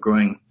have a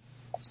growing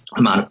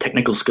amount of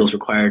technical skills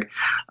required,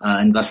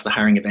 and thus the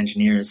hiring of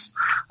engineers,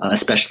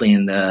 especially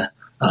in the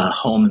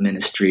home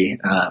ministry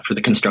for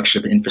the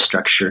construction of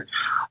infrastructure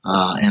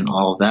and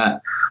all of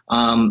that.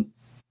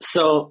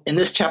 So in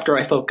this chapter,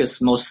 I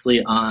focus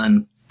mostly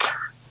on,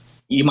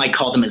 you might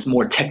call them as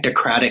more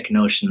technocratic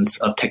notions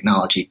of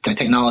technology.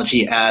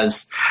 Technology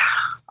as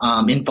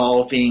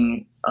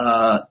involving,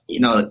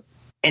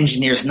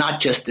 engineers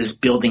not just as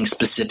building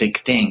specific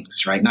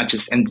things, right? Not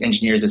just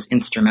engineers as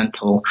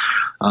instrumental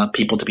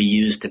people to be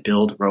used to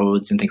build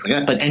roads and things like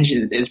that, but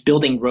is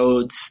building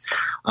roads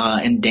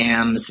and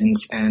dams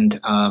and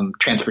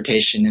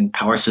transportation and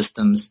power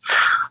systems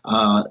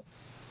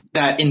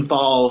that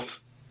involve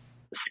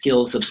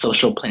skills of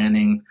social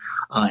planning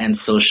and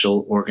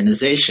social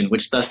organization,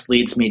 which thus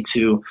leads me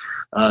to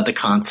the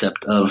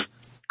concept of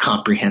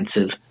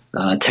comprehensive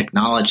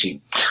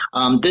technology.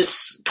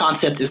 This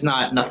concept is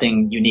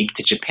nothing unique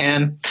to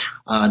Japan.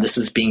 This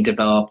is being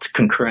developed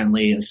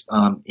concurrently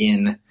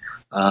in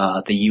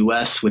the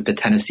U.S. with the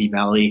Tennessee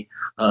Valley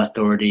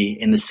Authority,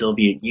 in the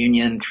Soviet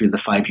Union through the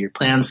 5-year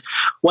plans.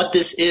 What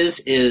this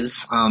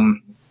is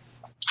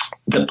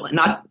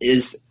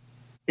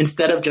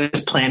instead of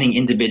just planning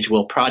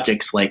individual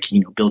projects like,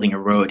 building a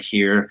road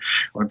here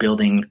or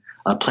planning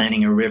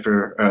a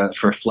river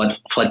for a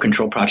flood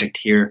control project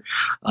here,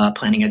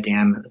 planning a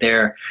dam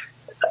there,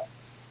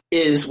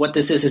 it's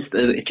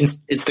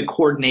the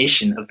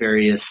coordination of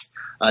various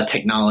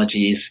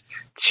technologies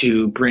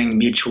to bring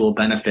mutual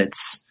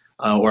benefits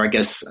or I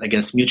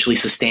guess mutually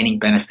sustaining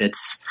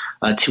benefits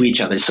to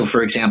each other. So,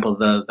 for example,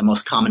 the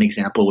most common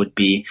example would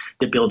be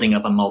the building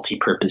of a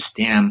multi-purpose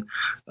dam,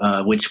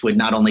 which would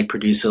not only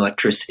produce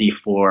electricity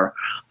for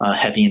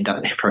heavy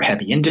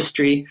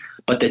industry,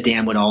 but the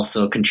dam would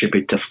also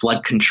contribute to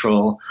flood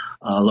control,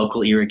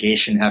 local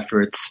irrigation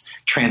efforts,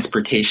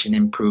 transportation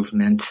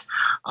improvement,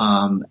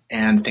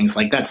 and things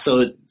like that.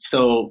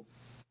 So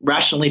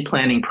rationally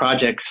planning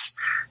projects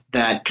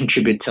that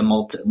contribute to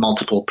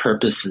multiple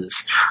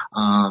purposes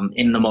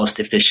in the most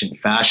efficient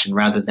fashion,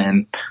 rather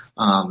than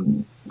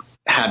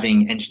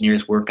having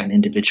engineers work on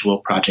individual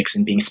projects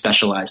and being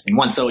specialized in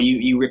one. So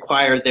you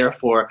require,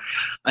 therefore,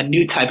 a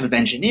new type of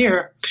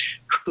engineer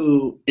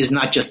who is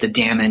not just a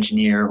dam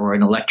engineer or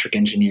an electric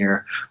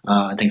engineer,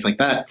 things like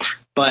that,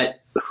 but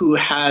who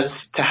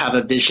has to have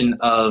a vision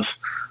of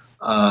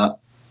a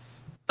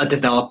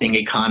developing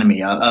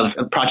economy, of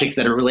projects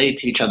that are related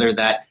to each other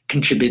that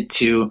contribute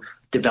to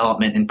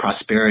development and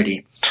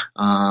prosperity.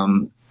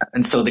 And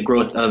so the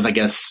growth of, I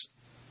guess,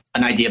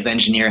 an idea of the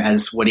engineer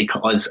as what he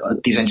calls,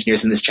 these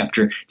engineers in this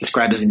chapter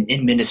described as an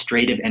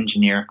administrative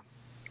engineer,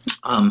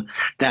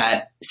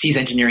 that sees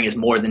engineering as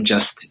more than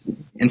just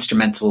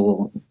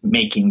instrumental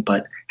making,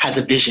 but has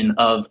a vision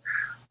of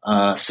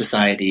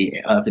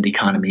society, of the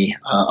economy,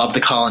 of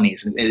the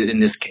colonies in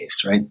this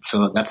case, right?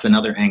 So that's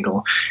another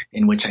angle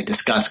in which I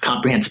discuss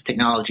comprehensive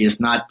technology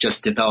is not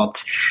just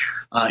developed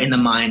in the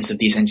minds of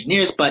these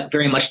engineers, but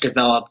very much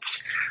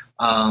developed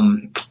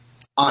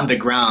on the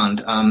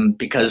ground,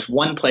 because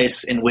one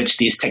place in which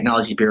these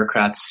technology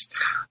bureaucrats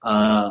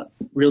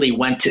really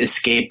went to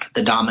escape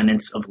the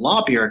dominance of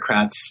law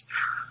bureaucrats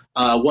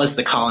was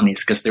the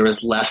colonies, because there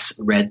was less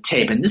red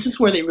tape. And this is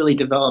where they really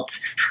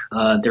developed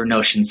their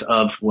notions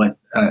of what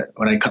I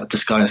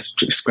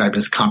describe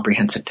as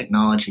comprehensive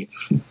technology.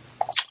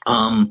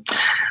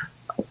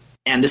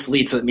 And this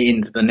leads me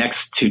into the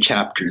next two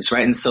chapters,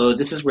 right? And so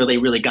this is where they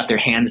really got their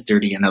hands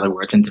dirty, in other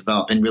words,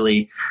 and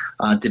really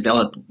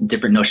developed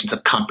different notions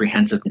of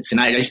comprehensiveness. And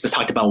I just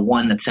talked about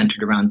one that's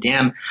centered around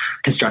dam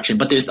construction,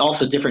 but there's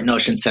also different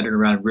notions centered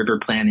around river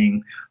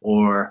planning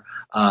or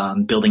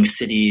building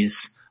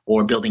cities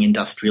or building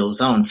industrial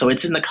zones. So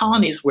it's in the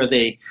colonies where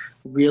they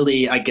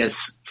really, I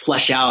guess,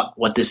 flesh out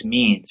what this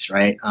means,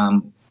 right?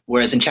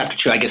 Whereas in chapter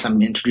 2, I guess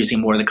I'm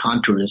introducing more of the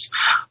contours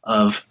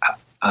of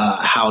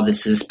how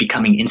this is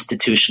becoming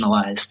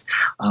institutionalized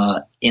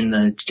in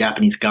the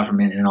Japanese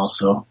government and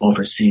also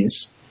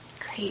overseas.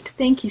 Great.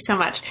 Thank you so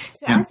much.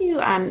 So as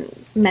you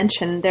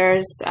mentioned,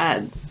 there's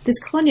this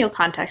colonial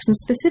context, and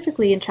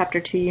specifically in Chapter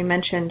 2, you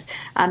mentioned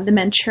the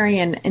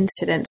Manchurian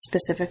incident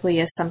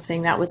specifically as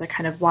something that was a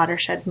kind of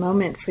watershed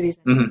moment for these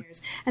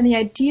engineers. And the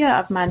idea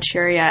of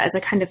Manchuria as a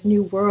kind of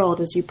new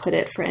world, as you put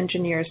it, for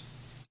engineers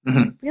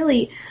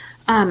really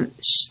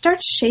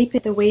starts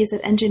shaping the ways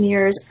that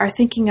engineers are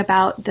thinking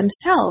about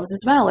themselves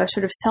as well, or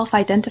sort of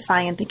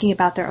self-identifying and thinking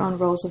about their own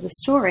roles of the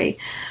story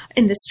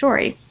in the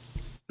story.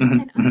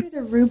 And under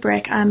the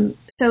rubric,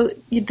 so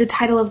the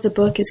title of the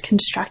book is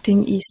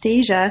Constructing East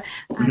Asia.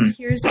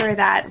 Here's where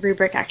that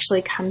rubric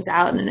actually comes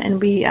out, and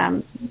we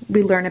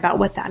learn about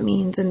what that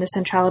means and the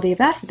centrality of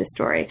that for the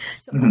story.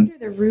 So under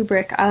the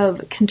rubric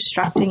of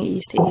Constructing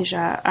East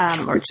Asia,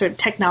 or sort of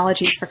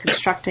technologies for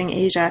constructing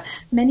Asia,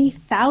 many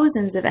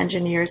thousands of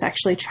engineers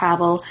actually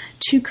travel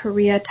to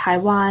Korea,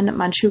 Taiwan,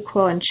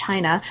 Manchukuo, and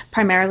China,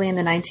 primarily in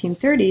the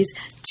 1930s,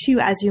 to,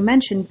 as you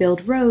mentioned,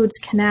 build roads,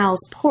 canals,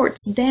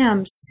 ports,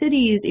 dams,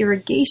 cities,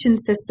 irrigation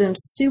systems,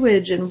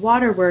 sewage and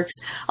waterworks,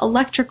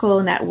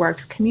 electrical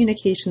networks,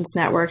 communications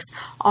networks,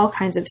 all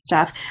kinds of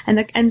stuff.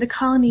 And the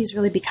colonies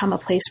really become a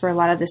place where a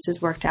lot of this is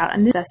worked out.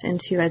 And this us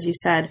into, as you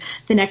said,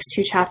 the next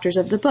two chapters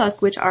of the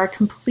book, which are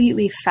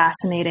completely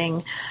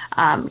fascinating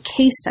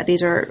case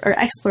studies or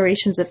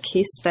explorations of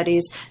case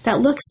studies that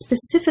look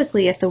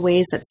specifically at the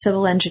ways that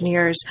civil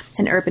engineers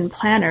and urban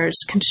planners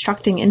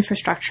constructing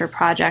infrastructure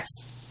projects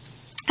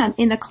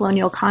in a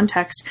colonial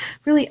context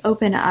really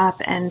open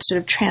up and sort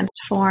of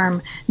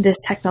transform this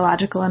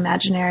technological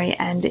imaginary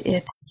and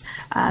its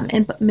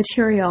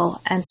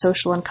material and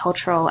social and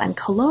cultural and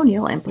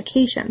colonial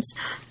implications.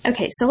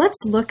 Okay, so let's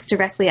look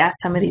directly at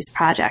some of these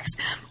projects.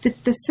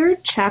 The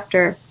third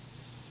chapter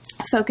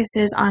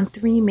focuses on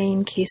three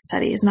main case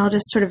studies, and I'll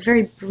just sort of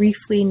very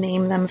briefly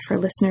name them for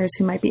listeners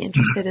who might be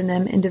interested in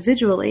them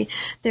individually.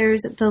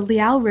 There's the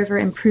Liao River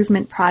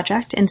Improvement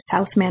Project in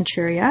South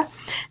Manchuria.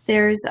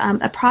 There's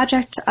a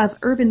project of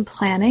urban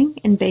planning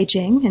in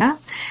Beijing,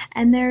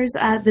 and there's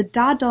the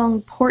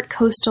Dadong Port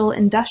Coastal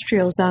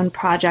Industrial Zone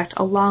project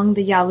along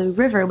the Yalu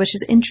River, which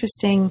is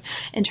interesting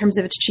in terms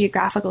of its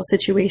geographical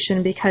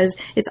situation because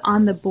it's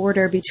on the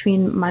border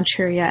between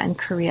Manchuria and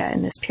Korea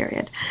in this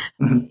period.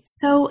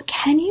 So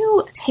can you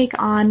take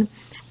on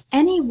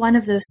any one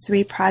of those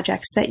three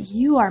projects that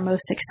you are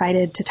most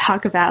excited to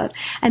talk about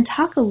and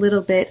talk a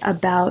little bit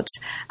about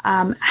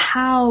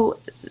how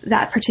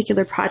that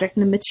particular project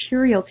and the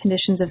material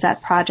conditions of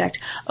that project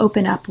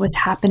open up what's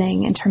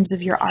happening in terms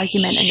of your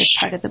argument in this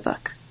part of the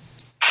book?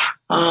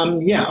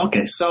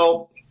 Okay.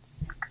 So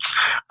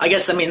I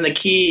guess,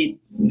 the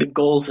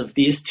goals of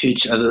these two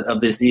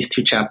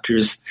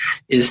chapters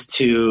is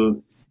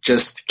to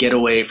just get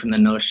away from the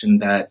notion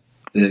that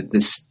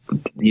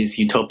these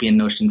utopian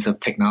notions of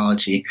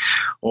technology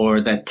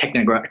or that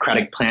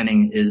technocratic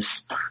planning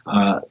is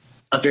a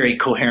very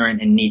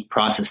coherent and neat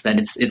process, that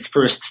it's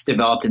first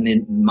developed in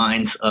the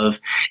minds of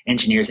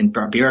engineers and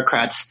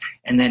bureaucrats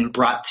and then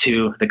brought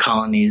to the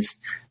colonies,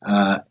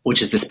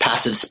 which is this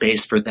passive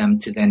space for them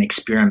to then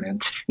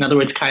experiment. In other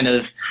words, kind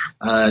of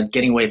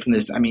getting away from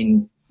this,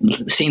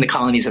 seeing the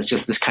colonies as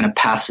just this kind of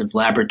passive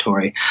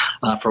laboratory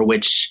for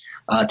which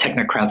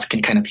technocrats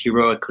can kind of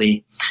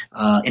heroically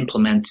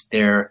implement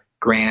their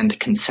grand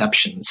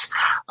conceptions.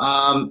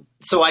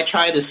 So I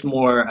try this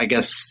more, I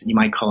guess you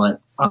might call it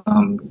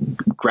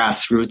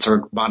grassroots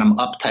or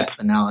bottom-up type of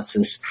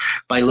analysis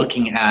by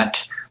looking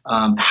at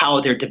how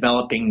they're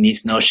developing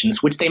these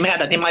notions, which they might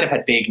have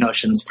had vague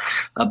notions,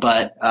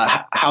 but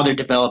how they're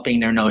developing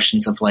their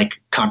notions of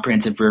like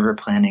comprehensive river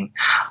planning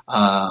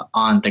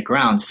on the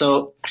ground.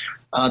 So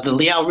the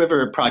Liao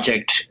River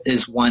project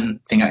is one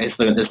thing, is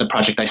the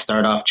project I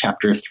start off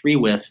chapter 3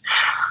 with.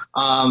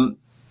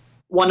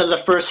 One of the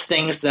first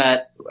things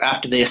that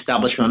after the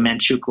establishment of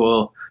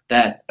Manchukuo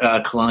that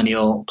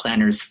colonial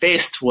planners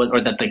faced or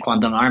that the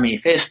Guangdong army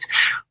faced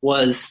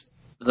was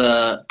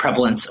the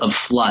prevalence of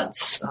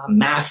floods,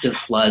 massive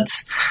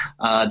floods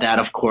that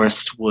of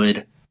course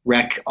would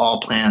wreck all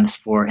plans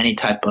for any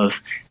type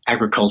of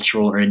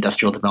agricultural or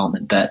industrial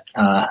development that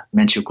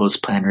Manchukuo's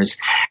planners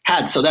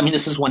had. So,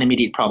 this is one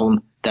immediate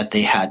problem that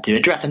they had to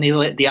address. And the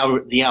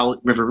Liao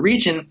River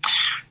region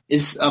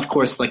is, of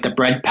course, like the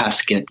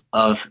breadbasket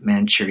of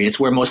Manchuria. It's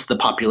where most of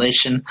the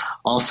population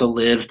also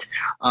lived.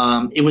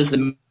 It was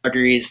the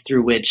arteries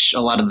through which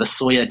a lot of the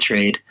soya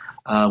trade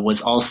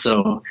was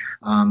also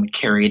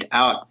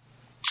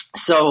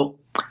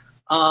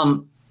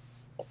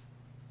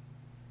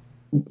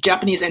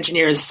Japanese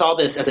engineers saw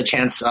this as a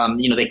chance.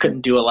 They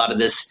couldn't do a lot of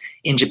this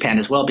in Japan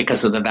as well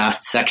because of the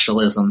vast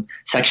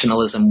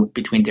sectionalism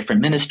between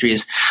different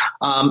ministries.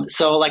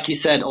 So, like you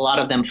said, a lot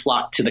of them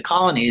flocked to the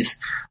colonies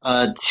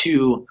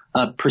to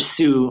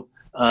pursue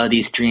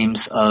these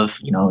dreams of,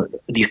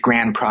 these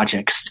grand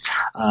projects,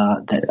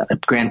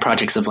 grand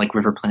projects of like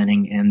river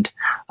planning and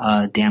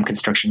dam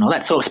construction and all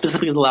that. So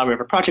specifically the Lau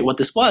River Project, what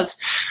this was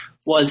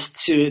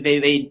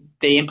they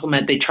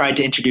tried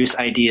to introduce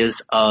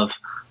ideas of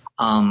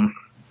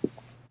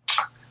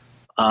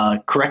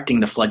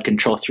correcting the flood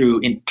control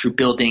through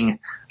building,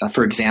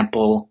 for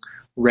example,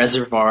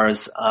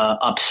 reservoirs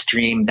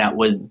upstream that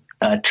would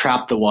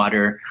trap the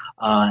water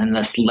and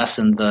thus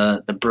lessen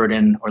the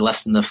burden or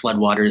lessen the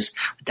floodwaters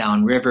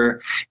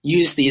downriver.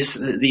 Use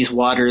these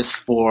waters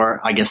for,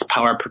 I guess,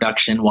 power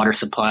production, water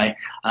supply,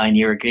 and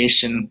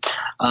irrigation.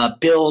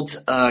 Build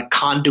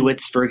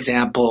conduits, for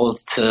example,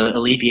 to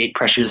alleviate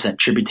pressures at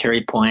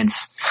tributary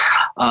points.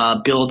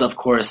 Build, of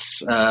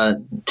course,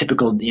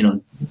 typical,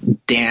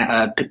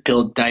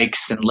 build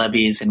dikes and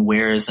levees and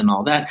weirs and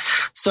all that.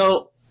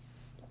 So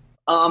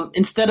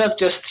instead of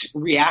just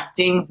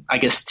reacting, I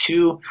guess,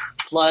 to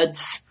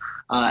floods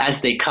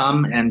as they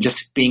come and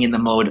just being in the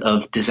mode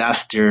of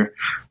disaster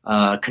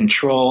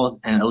control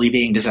and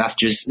alleviating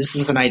disasters, this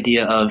is an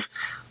idea of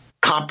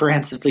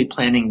comprehensively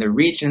planning the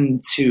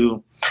region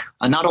to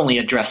not only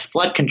address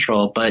flood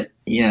control, but,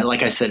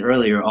 like I said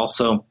earlier,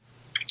 also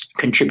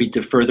contribute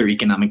to further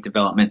economic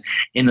development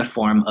in the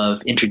form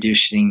of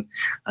introducing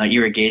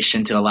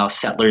irrigation to allow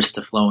settlers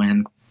to flow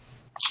in.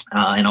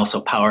 And also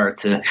power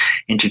to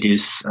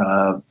introduce,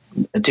 to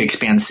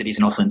expand cities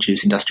and also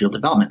introduce industrial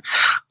development.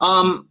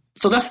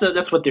 So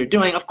that's what they're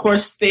doing. Of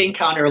course, they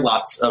encounter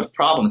lots of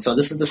problems. So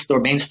this is the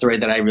main story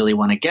that I really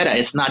want to get at.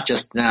 It's not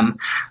just them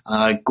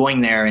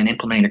going there and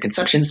implementing their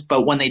conceptions,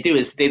 but when they do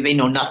is they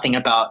know nothing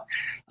about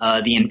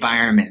the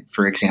environment,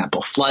 for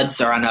example.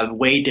 Floods are on a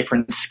way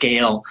different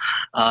scale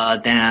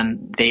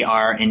than they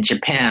are in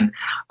Japan.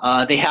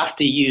 They have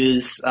to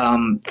use,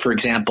 for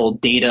example,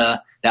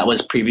 data that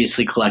was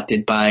previously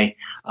collected by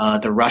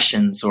the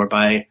Russians or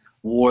by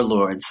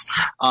warlords.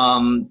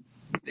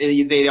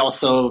 They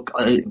also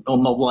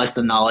mobilize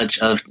the knowledge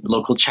of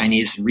local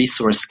Chinese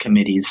resource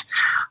committees.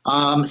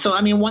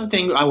 So, one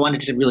thing I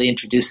wanted to really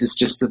introduce is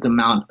just the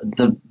amount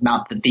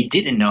that they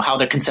didn't know, how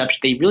their conception,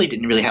 they really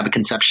didn't really have a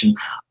conception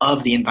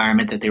of the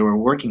environment that they were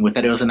working with,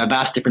 that it was on a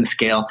vast different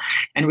scale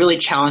and really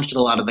challenged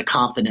a lot of the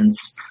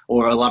confidence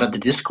or a lot of the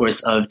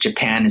discourse of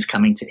Japan is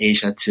coming to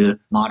Asia to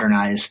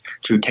modernize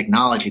through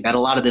technology, that a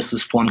lot of this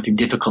was formed through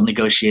difficult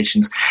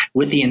negotiations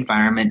with the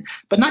environment,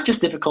 but not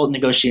just difficult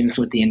negotiations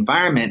with the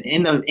environment.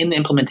 In the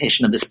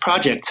implementation of this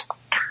project,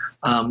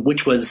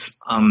 which was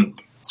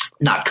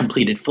not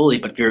completed fully,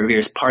 but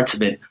various parts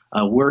of it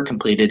were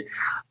completed,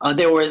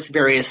 there was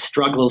various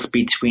struggles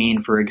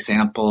between, for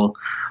example,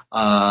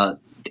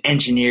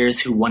 engineers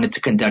who wanted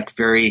to conduct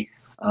very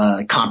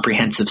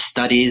comprehensive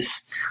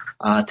studies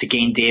to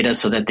gain data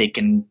so that they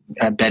can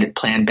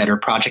plan better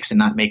projects and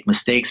not make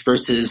mistakes,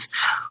 versus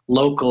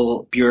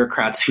local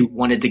bureaucrats who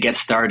wanted to get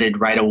started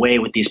right away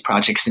with these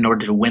projects in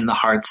order to win the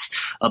hearts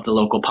of the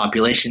local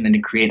population and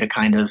to create a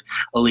kind of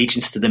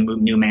allegiance to the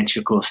new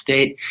Manchukuo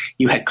state.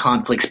 You had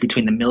conflicts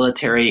between the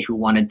military who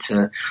wanted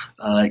to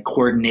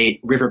coordinate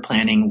river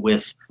planning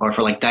with, or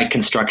for like dike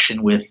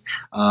construction with,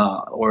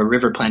 or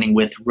river planning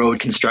with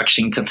road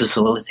construction to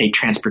facilitate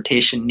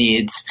transportation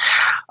needs.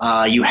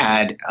 You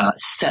had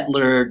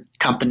settler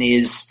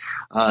companies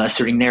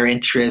asserting their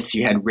interests.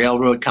 You had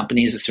railroad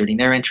companies asserting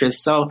their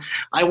interests. So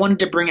I wanted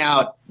to bring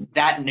out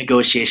that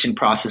negotiation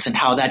process and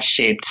how that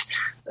shaped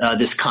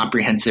this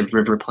comprehensive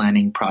river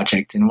planning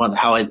project, and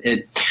how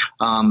it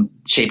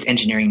shaped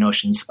engineering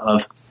notions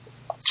of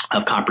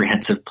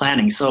comprehensive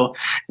planning. So,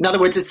 in other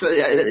words, it's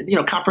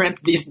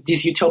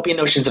these utopian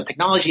notions of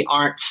technology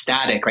aren't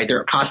static, right?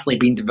 They're constantly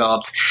being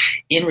developed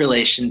in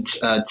relation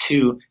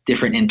to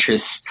different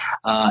interests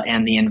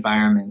and the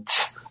environment.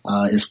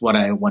 Is what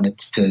I wanted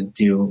to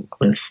do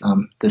with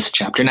this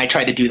chapter. And I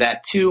try to do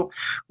that too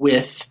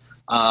with,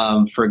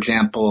 for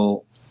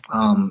example,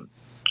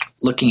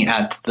 looking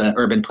at the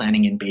urban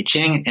planning in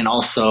Beijing, and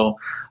also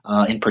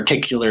in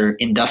particular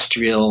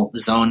industrial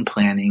zone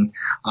planning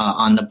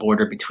on the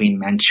border between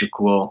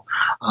Manchukuo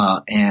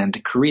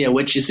and Korea,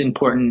 which is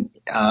important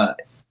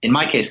in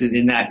my case,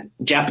 in that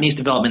Japanese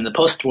development in the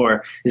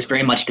post-war is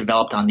very much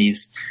developed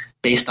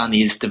based on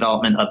these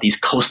development of these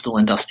coastal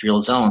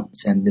industrial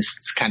zones and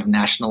this kind of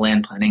national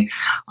land planning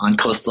on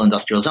coastal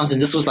industrial zones.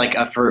 And this was like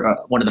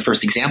one of the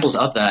first examples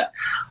of that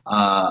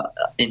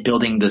in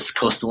building this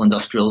coastal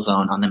industrial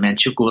zone on the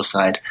Manchukuo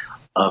side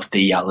of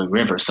the Yalu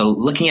River. So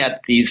looking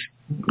at the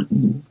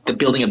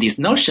building of these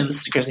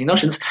notions,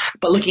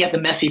 but looking at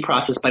the messy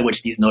process by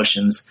which these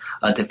notions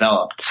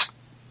developed.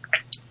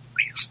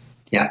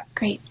 Yeah.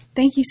 Great.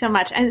 Thank you so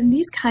much. And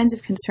these kinds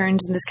of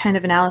concerns and this kind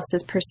of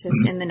analysis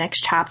persist in the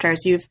next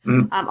chapters. You've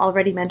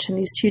already mentioned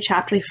these two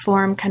chapters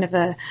form kind of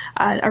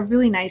a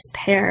really nice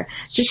pair.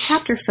 This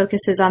chapter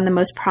focuses on the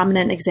most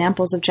prominent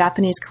examples of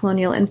Japanese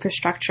colonial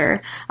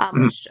infrastructure,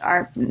 which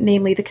are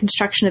namely the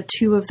construction of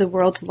two of the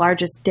world's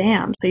largest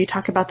dams. So you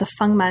talk about the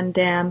Fengman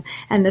Dam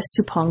and the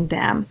Supong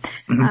Dam.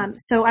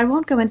 So I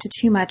won't go into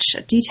too much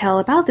detail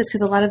about this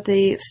because a lot of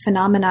the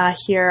phenomena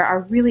here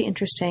are really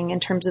interesting in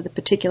terms of the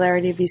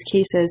particularity of these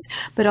cases,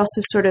 but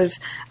also sort of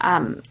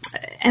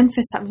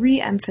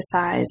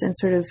re-emphasize and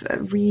sort of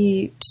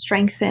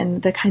re-strengthen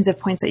the kinds of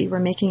points that you were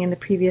making in the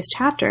previous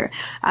chapter.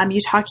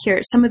 You talk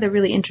here, some of the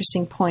really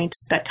interesting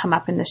points that come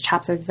up in this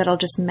chapter that I'll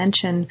just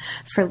mention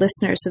for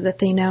listeners so that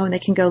they know and they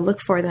can go look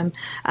for them.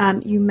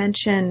 You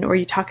mention, or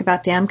you talk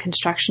about dam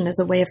construction as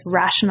a way of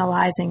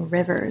rationalizing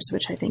rivers,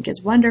 which I think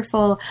is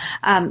wonderful.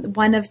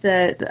 One of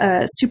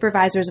the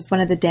supervisors of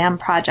one of the dam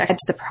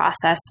projects, the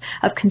process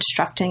of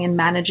constructing and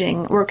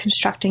managing, or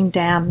constructing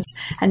dams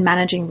and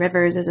managing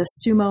rivers as a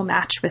sumo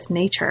match with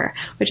nature,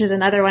 which is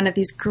another one of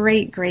these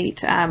great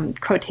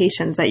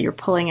quotations that you're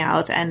pulling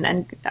out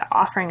and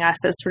offering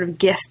us as sort of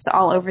gifts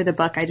all over the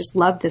book. I just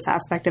love this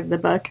aspect of the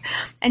book.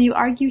 And you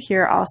argue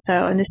here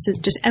also, and this is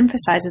just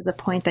emphasizes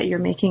a point that you're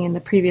making in the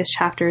previous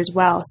chapter as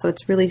well, so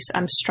it's really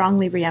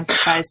strongly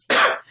reemphasized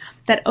here,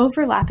 that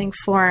overlapping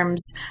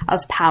forms of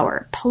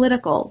power,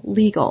 political,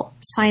 legal,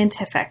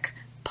 scientific,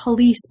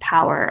 police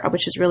power,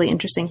 which is really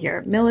interesting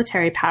here,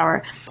 military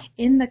power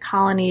in the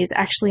colonies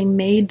actually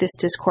made this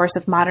discourse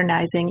of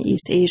modernizing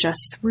East Asia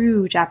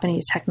through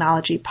Japanese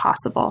technology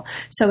possible.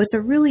 So it's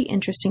a really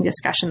interesting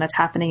discussion that's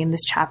happening in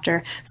this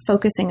chapter,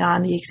 focusing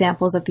on the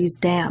examples of these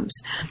dams.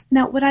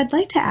 Now, what I'd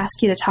like to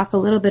ask you to talk a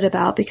little bit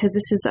about, because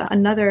this is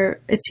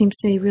another, it seems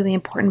to me, really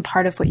important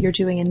part of what you're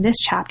doing in this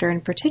chapter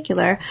in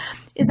particular,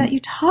 is that you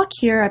talk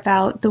here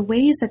about the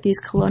ways that these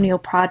colonial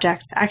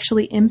projects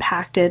actually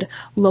impacted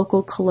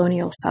local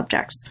colonial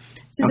subjects.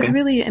 This is a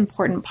really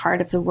important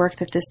part of the work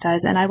that this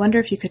does, and I wonder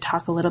if you could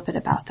talk a little bit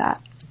about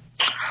that.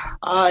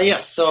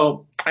 Yes.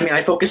 So,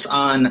 I focus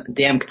on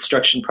dam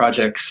construction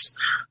projects,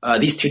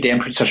 these two dam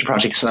construction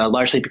projects,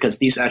 largely because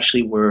these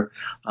actually were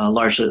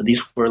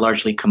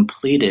largely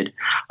completed.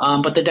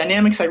 But the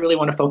dynamics I really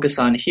want to focus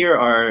on here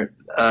are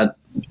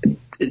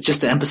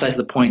just to emphasize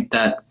the point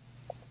that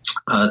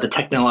the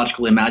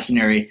technological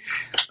imaginary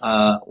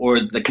or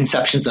the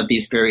conceptions of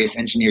these various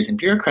engineers and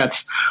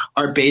bureaucrats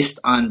are based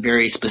on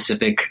very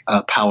specific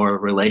power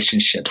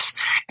relationships.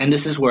 And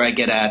this is where I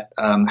get at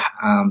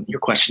your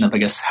question of, I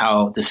guess,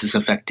 how this is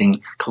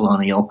affecting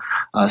colonial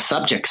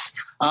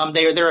subjects.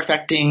 They're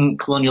affecting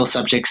colonial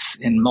subjects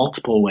in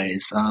multiple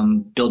ways.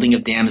 Building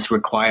of dams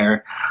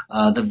require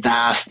the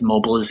vast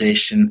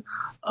mobilization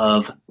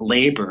of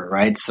labor,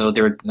 right? So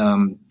they're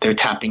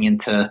tapping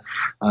into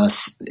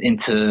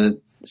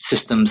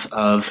systems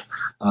of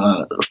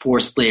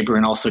forced labor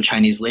and also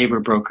Chinese labor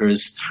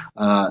brokers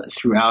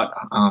throughout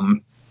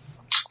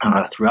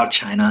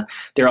China.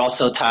 They're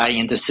also tying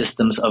into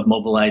systems of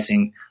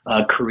mobilizing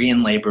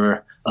Korean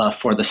labor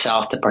for the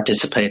South to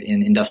participate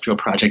in industrial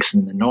projects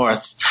in the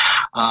North.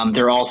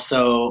 They're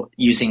also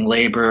using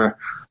labor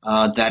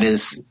that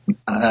is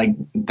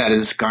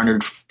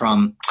garnered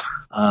from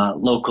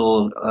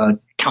local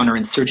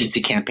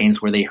counterinsurgency campaigns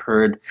where they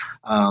herd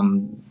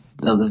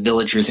the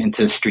villagers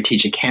into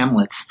strategic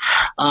hamlets.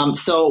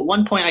 So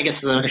one point, I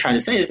guess, I'm trying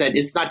to say is that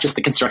it's not just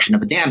the construction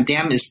of a dam.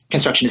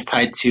 Construction is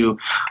tied to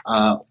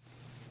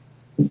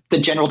the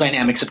general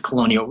dynamics of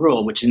colonial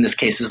rule, which in this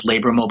case is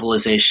labor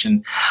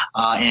mobilization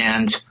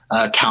and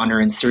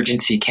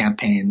counterinsurgency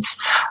campaigns.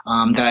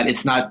 That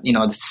it's not,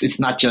 it's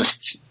not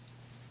just.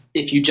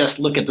 If you just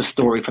look at the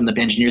story from the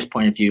engineer's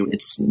point of view,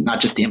 it's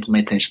not just the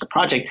implementation of the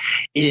project.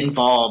 It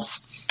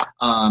involves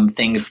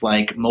things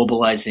like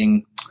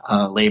mobilizing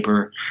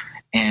labor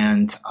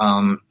and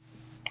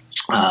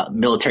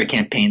military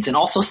campaigns, and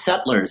also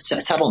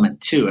settlement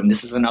too. And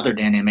this is another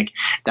dynamic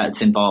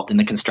that's involved in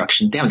the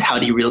construction of dams. How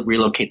do you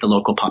relocate the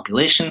local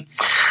population?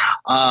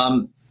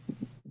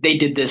 They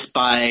did this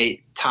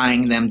by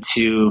tying them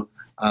to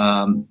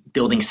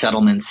building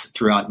settlements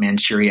throughout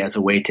Manchuria as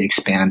a way to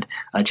expand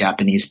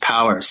Japanese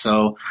power.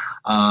 So,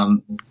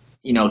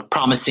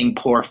 promising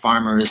poor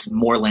farmers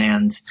more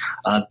land,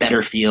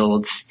 better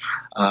fields,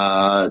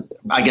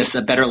 I guess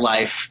a better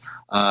life,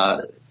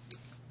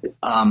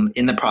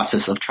 in the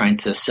process of trying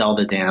to sell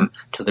the dam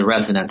to the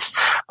residents.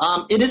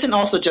 It isn't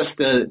also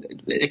just a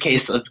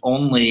case of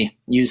only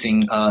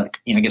using,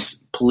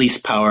 police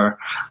power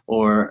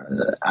or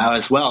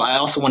as well. I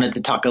also wanted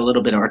to talk a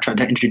little bit or try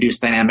to introduce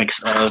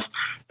dynamics of,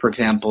 for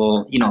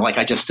example, like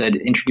I just said,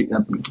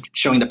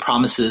 showing the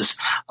promises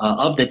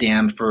of the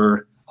dam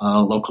for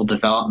local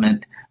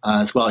development,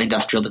 as well,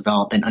 industrial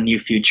development, a new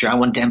future. I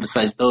wanted to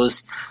emphasize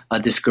those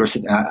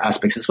discursive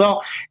aspects as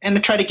well, and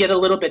to try to get a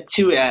little bit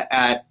too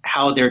at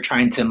how they're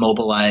trying to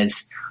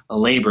mobilize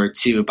labor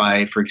too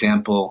by, for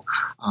example,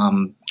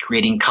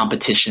 creating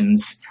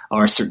competitions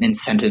or certain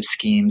incentive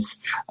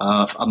schemes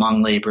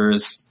among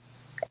laborers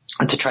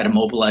to try to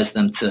mobilize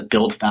them to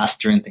build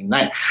faster and things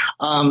like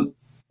that.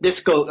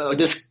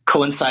 this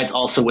coincides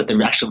also with the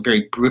actual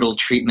very brutal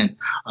treatment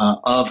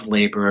of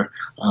labor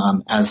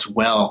as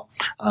well,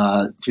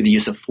 through the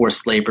use of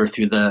forced labor,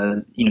 through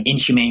the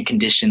inhumane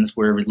conditions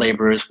where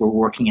laborers were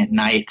working at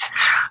night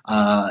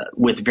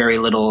with very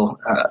little,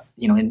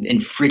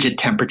 in frigid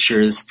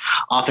temperatures,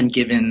 often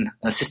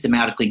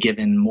systematically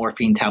given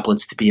morphine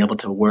tablets to be able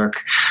to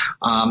work.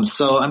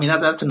 So I mean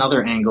that's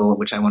another angle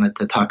which I wanted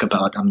to talk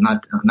about.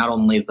 Not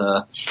only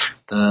the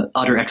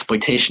utter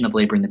exploitation of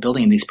labor in the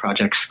building of these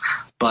projects,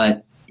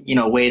 but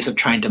ways of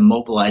trying to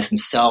mobilize and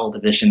sell the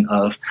vision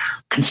of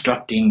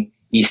constructing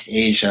East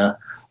Asia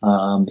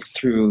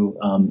through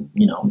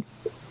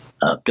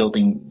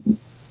building,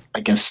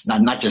 I guess,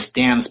 not just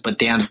dams, but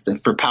dams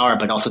for power,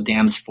 but also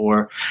dams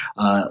for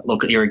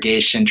local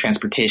irrigation,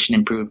 transportation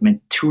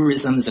improvement.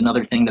 Tourism is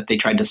another thing that they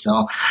tried to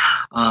sell,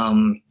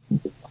 and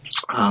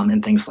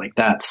things like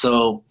that.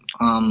 So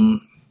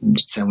I'm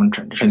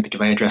trying to think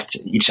if I addressed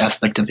each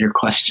aspect of your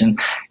question.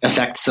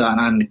 Effects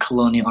on the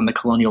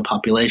colonial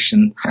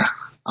population.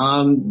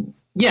 And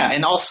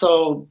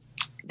also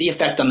the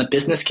effect on the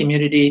business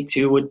community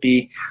too would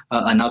be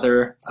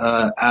another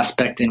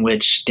aspect in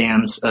which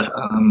dams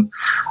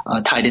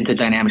tied into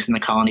dynamics in the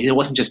colonies. It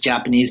wasn't just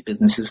Japanese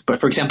businesses, but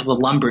for example,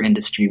 the lumber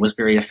industry was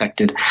very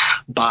affected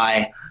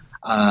by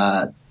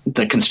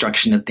the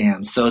construction of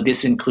dams. So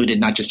this included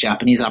not just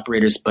Japanese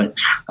operators, but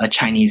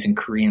Chinese and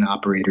Korean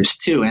operators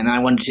too. And I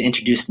wanted to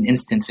introduce an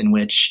instance in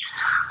which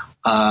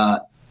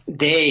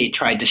they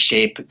tried to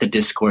shape the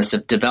discourse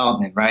of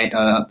development, right?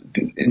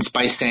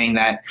 By saying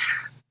that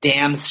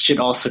dams should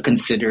also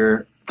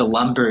consider the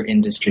lumber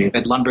industry.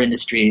 That lumber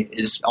industry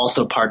is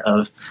also part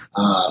of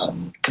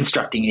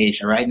constructing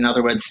Asia, right? In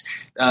other words,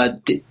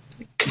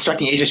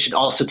 constructing Asia should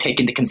also take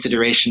into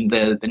consideration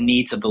the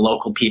needs of the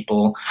local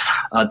people,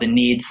 the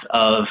needs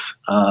of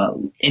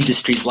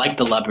industries like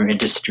the lumber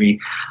industry,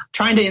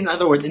 trying to, in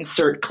other words,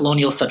 insert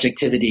colonial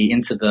subjectivity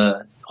into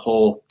the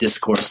whole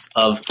discourse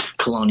of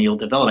colonial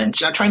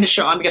development. I'm trying to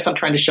show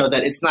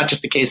that it's not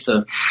just a case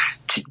of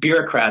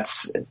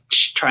bureaucrats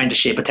trying to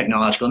shape a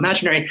technological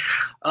imaginary.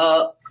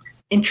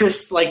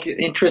 Interests like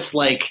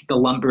the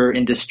lumber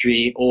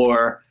industry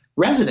or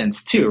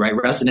residents too, right?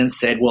 Residents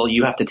said, well,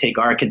 you have to take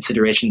our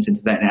considerations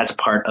into that as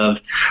part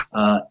of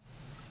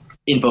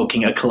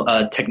invoking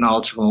a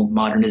technological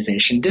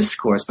modernization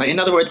discourse. In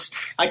other words,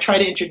 I try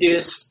to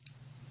introduce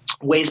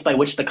ways by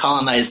which the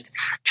colonized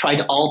try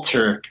to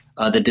alter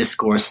the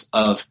discourse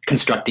of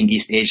constructing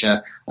East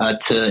Asia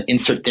to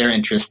insert their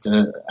interest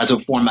as a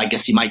form, I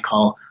guess you might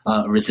call,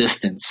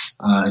 resistance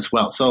as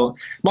well. So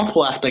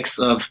multiple aspects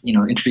of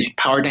introducing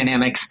power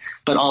dynamics,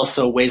 but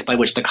also ways by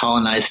which the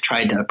colonized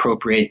tried to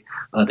appropriate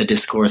the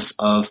discourse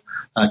of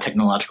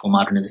technological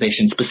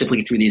modernization,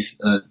 specifically through these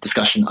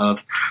discussion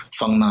of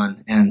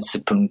Fengman and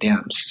Sipung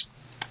dams.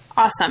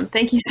 Awesome.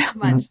 Thank you so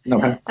much.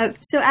 Okay.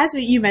 So as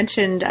you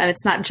mentioned,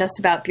 it's not just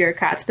about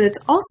bureaucrats, but it's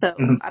also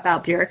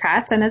about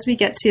bureaucrats. And as we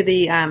get to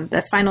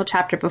the final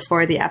chapter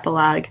before the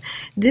epilogue,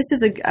 this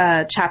is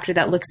a chapter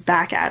that looks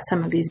back at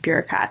some of these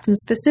bureaucrats. And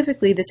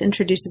specifically, this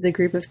introduces a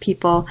group of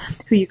people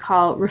who you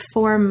call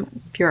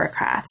reform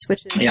bureaucrats,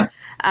 which is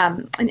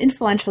an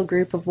influential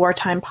group of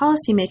wartime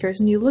policymakers.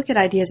 And you look at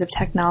ideas of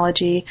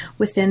technology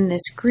within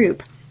this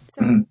group.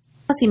 So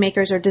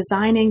policymakers are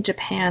designing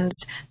Japan's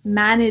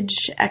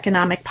managed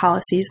economic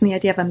policies, and the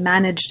idea of a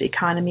managed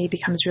economy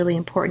becomes really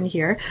important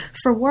here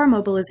for war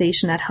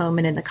mobilization at home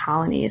and in the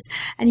colonies.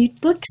 And you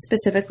look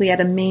specifically at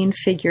a main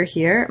figure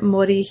here,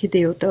 Mori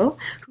Hideyoto,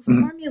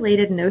 who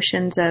formulated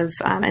notions of,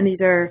 and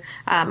these are,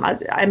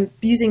 I'm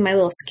using my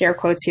little scare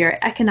quotes here,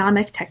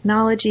 economic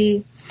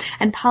technology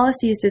and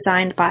policies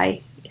designed by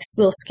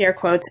little scare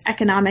quotes,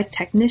 economic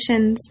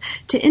technicians,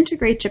 to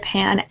integrate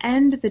Japan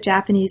and the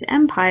Japanese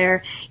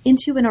Empire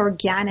into an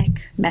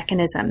organic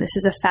mechanism. This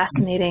is a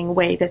fascinating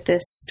way that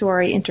this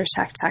story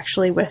intersects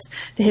actually with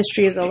the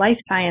history of the life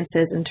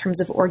sciences in terms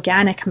of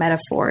organic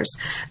metaphors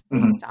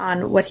based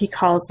on what he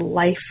calls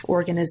life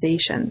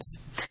organizations.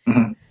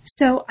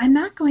 So I'm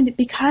not going to,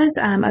 because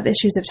of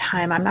issues of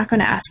time, I'm not going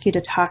to ask you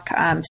to talk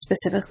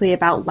specifically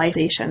about life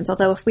stations,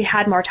 although if we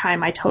had more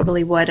time, I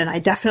totally would. And I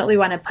definitely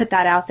want to put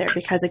that out there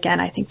because, again,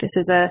 I think this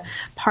is a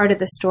part of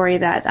the story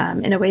that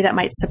in a way that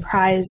might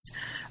surprise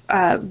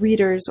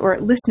readers or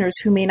listeners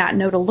who may not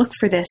know to look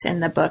for this in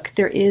the book.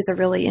 There is a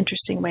really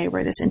interesting way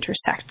where this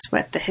intersects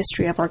with the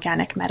history of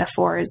organic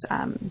metaphors,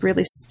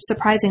 really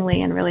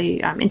surprisingly and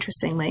really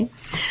interestingly.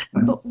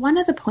 But one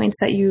of the points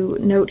that you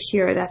note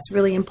here that's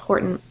really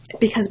important,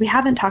 because we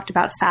haven't talked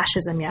about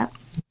fascism yet,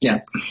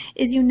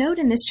 is you note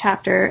in this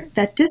chapter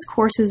that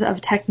discourses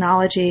of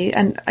technology,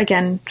 and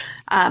again,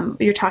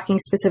 you're talking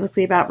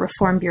specifically about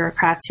reform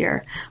bureaucrats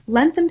here,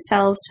 lent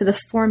themselves to the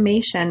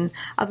formation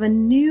of a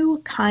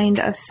new kind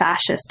of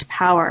fascist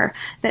power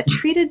that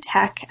treated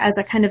tech as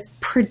a kind of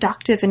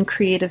productive and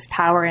creative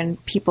power in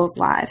people's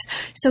lives.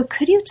 So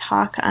could you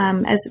talk,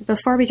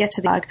 before we get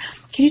to the blog,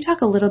 can you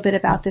talk a little bit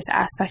about this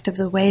aspect of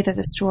the way that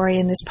the story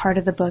in this part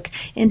of the book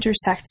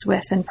intersects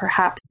with and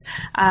perhaps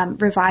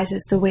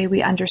revises the way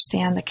we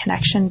understand the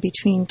connection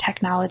between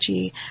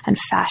technology and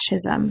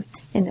fascism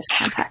in this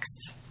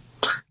context?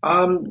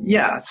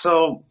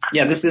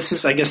 This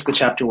is, I guess, the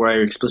chapter where I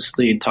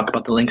explicitly talk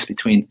about the links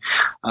between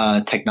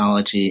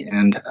technology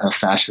and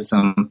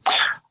fascism.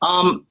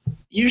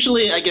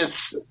 Usually, I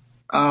guess,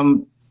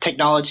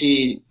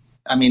 technology,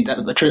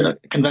 the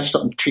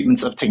conventional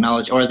treatments of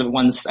technology, or the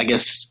ones, I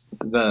guess,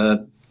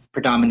 the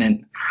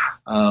predominant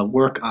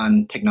work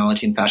on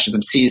technology and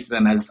fascism sees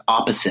them as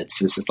opposites.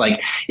 This is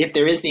like, if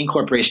there is the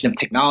incorporation of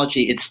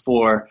technology, it's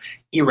for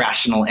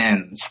irrational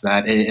ends,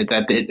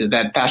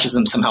 that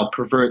fascism somehow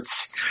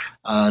perverts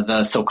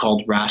the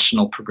so-called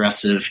rational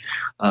progressive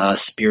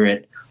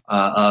spirit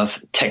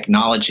of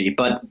technology.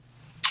 But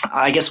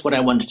I guess what I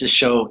wanted to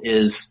show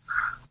is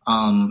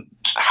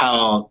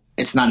how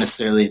that's not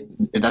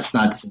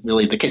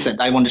really the case. That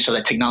I wanted to show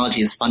that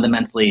technology is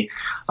fundamentally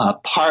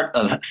part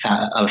of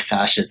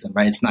fascism,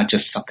 right? It's not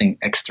just something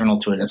external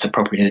to it that's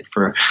appropriated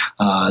for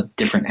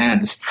different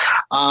ends.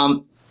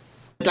 The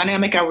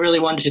dynamic I really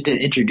wanted to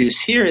introduce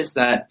here is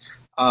that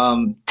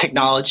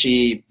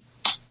technology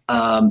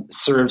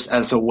serves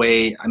as a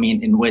way,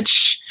 in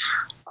which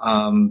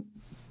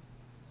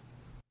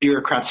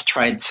bureaucrats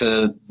tried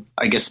to,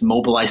 I guess,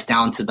 mobilize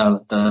down to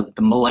the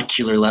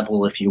molecular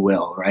level, if you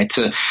will, right?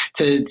 To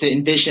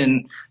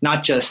envision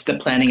not just the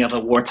planning of a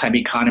wartime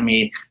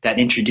economy that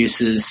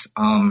introduces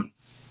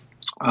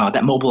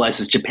that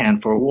mobilizes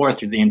Japan for war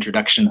through the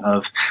introduction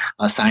of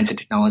science and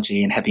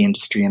technology and heavy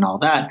industry and all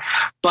that,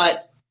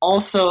 but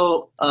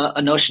also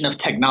a notion of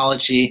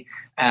technology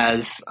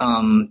as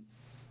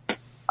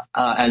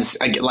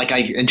like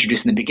I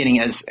introduced in the beginning,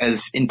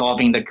 as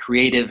involving the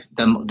creative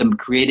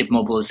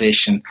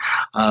mobilization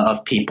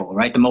of people,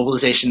 right? The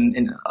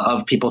mobilization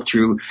of people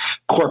through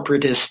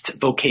corporatist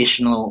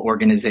vocational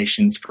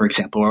organizations, for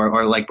example,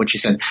 or like what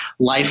you said,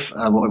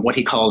 what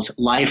he calls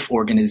life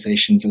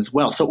organizations as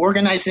well. So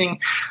organizing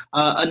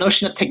a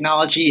notion of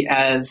technology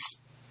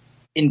as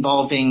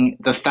involving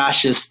the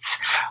fascist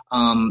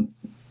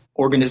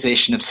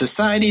organization of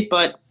society,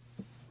 but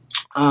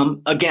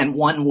again,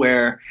 one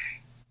where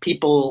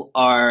people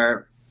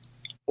are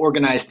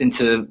organized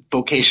into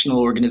vocational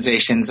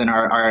organizations and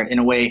are in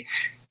a way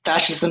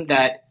fascism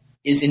that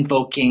is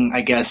invoking,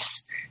 I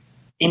guess,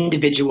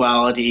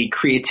 individuality,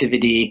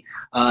 creativity,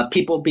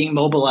 people being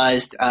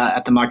mobilized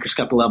at the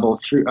microscopic level,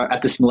 through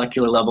at this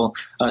molecular level,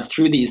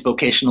 through these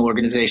vocational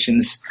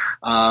organizations,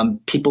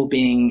 people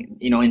being,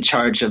 in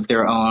charge of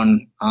their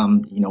own,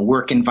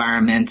 work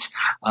environment,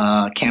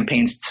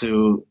 campaigns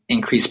to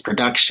increase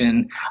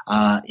production,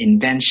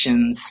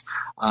 inventions,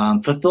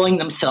 fulfilling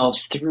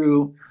themselves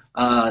through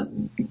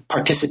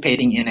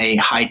participating in a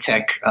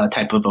high-tech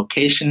type of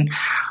vocation.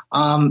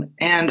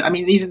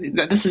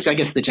 This is, I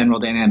guess, the general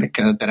dynamic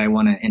that I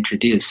want to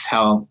introduce,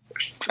 how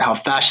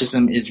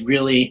fascism is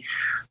really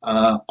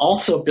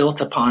also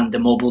built upon the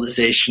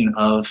mobilization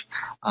of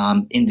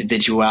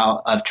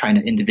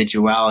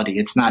individuality.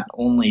 It's not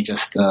only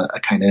just a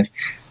kind of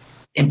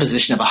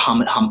imposition of a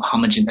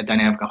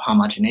dynamic of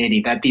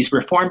homogeneity, that these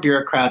reform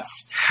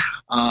bureaucrats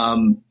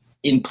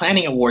in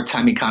planning a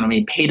wartime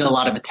economy paid a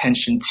lot of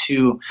attention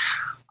to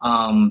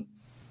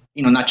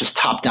not just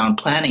top-down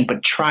planning,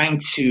 but trying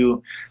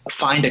to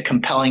find a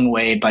compelling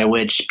way by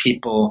which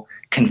people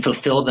can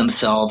fulfill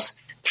themselves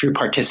through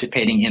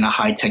participating in a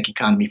high-tech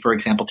economy, for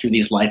example, through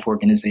these life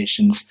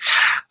organizations,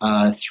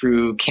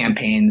 through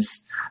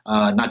campaigns,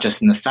 not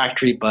just in the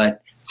factory,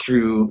 but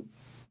through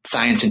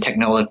science and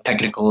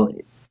technical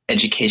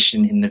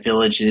education in the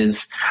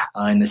villages,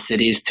 in the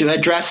cities, to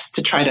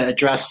try to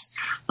address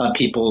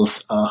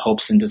people's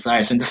hopes and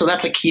desires. And so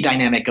that's a key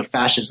dynamic of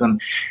fascism.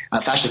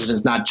 Fascism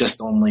is not just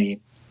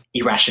only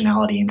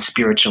irrationality and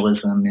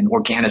spiritualism and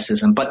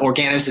organicism, but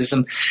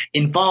organicism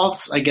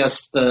involves, I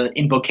guess, the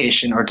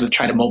invocation or to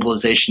try to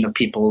mobilization of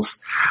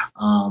people's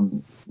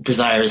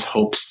desires,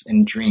 hopes,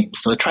 and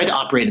dreams. So I tried to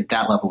operate at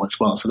that level as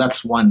well. So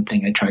that's one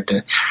thing I tried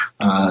to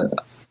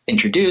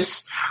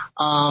introduce.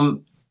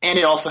 And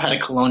it also had a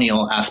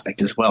colonial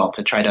aspect as well,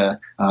 to try to,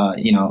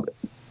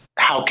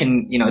 how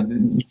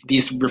can,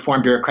 these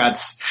reform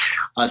bureaucrats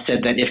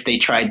said that if they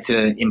tried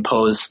to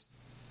impose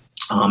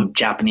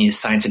Japanese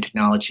science and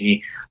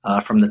technology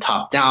from the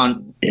top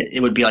down,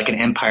 it would be like an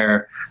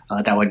empire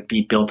that would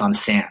be built on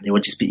sand. It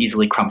would just be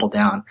easily crumpled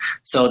down.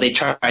 So they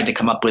tried to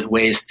come up with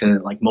ways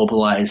to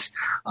mobilize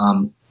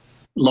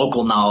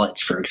local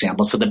knowledge, for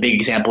example. So the big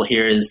example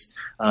here is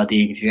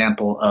the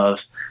example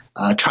of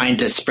trying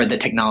to spread the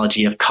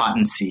technology of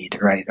cottonseed,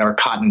 right, or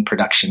cotton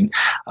production,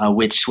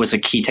 which was a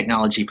key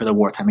technology for the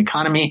wartime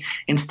economy.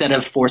 Instead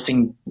of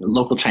forcing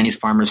local Chinese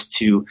farmers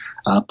to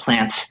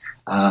plant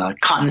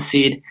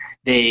cottonseed,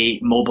 they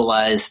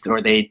mobilized,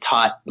 or they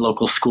taught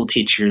local school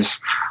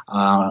teachers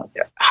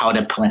how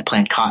to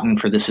plant cotton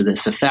for this or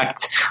this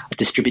effect,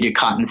 distributed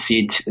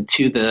cottonseed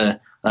to the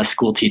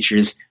school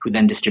teachers, who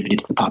then distributed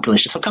to the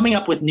population. So coming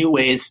up with new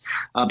ways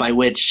by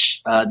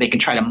which they can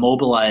try to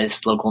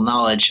mobilize local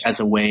knowledge as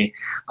a way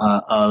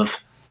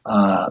of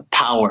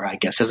power, I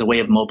guess, as a way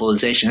of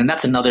mobilization. And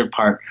that's another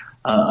part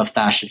of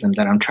fascism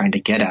that I'm trying to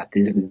get at.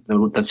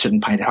 The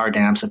certain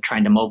paradigms of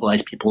trying to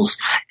mobilize people's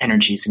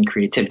energies and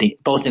creativity,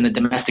 both in the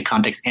domestic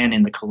context and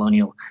in the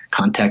colonial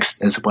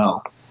context as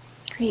well.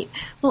 Great.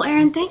 Well,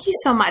 Aaron, thank you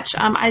so much.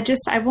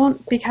 I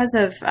won't, because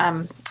of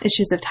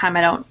issues of time,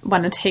 I don't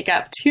want to take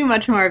up too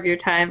much more of your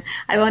time.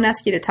 I won't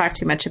ask you to talk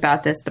too much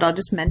about this, but I'll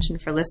just mention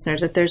for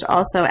listeners that there's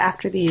also,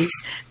 after these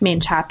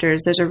main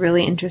chapters, there's a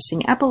really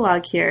interesting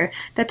epilogue here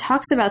that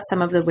talks about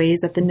some of the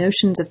ways that the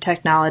notions of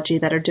technology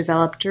that are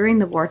developed during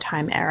the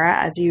wartime era,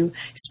 as you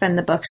spend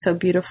the book so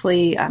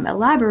beautifully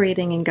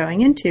elaborating and going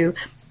into,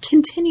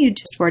 continued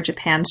for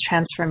Japan's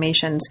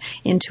transformations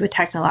into a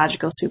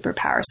technological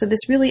superpower. So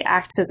this really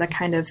acts as a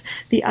kind of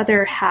the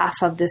other half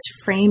of this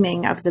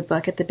framing of the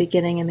book at the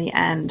beginning and the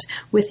end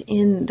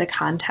within the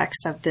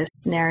context of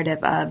this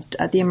narrative of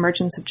the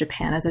emergence of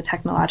Japan as a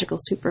technological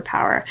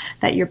superpower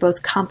that you're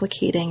both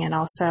complicating and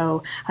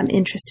also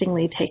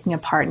interestingly taking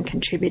apart and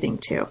contributing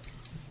to.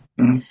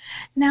 Mm-hmm.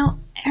 Now,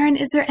 Aaron,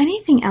 is there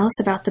anything else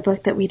about the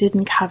book that we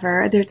didn't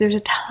cover? There's a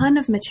ton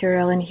of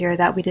material in here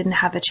that we didn't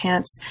have a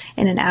chance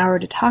in an hour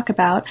to talk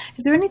about.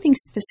 Is there anything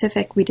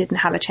specific we didn't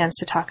have a chance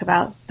to talk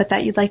about, but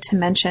that you'd like to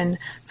mention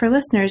for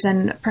listeners,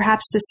 and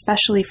perhaps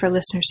especially for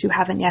listeners who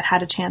haven't yet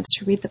had a chance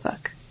to read the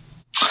book?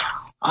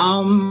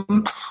 I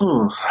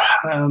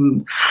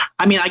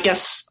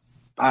guess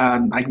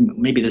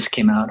maybe this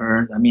came out,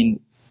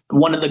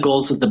 one of the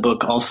goals of the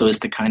book also is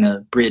to kind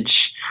of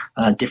bridge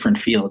different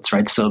fields,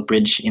 right? So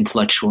bridge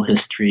intellectual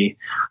history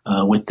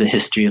with the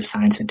history of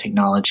science and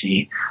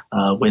technology,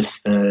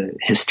 with the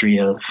history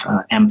of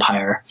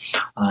empire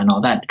and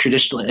all that.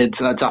 Traditionally,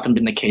 it's often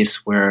been the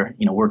case where,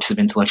 works of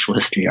intellectual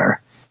history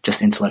are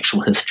just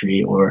intellectual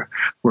history or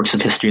works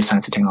of history of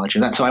science and technology.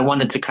 So I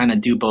wanted to kind of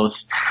do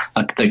both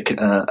the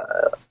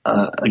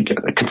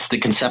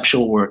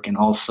conceptual work and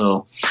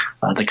also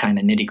the kind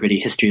of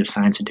nitty-gritty history of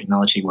science and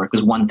technology work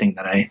was one thing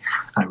that I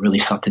really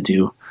sought to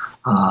do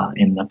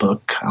in the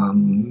book.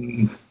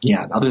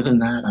 Other than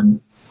that,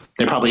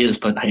 there probably is,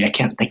 but I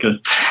can't think of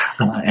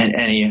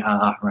any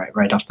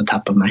right off the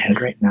top of my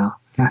head right now.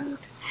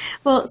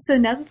 Well, so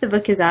now that the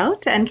book is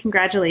out, and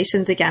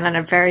congratulations again on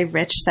a very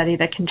rich study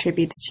that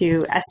contributes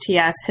to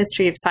STS,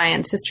 history of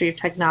science, history of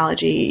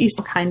technology,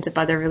 all kinds of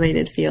other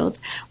related fields.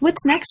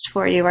 What's next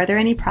for you? Are there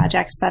any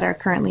projects that are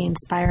currently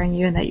inspiring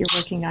you and that you're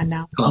working on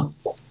now? Hello?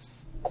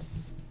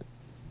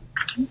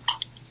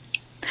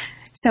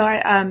 So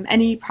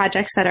any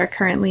projects that are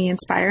currently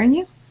inspiring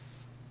you?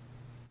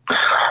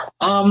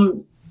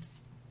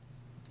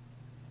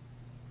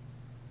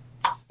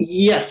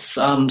 Yes.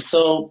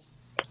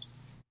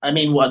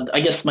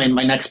 I guess my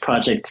next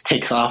project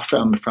takes off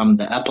from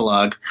the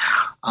epilogue.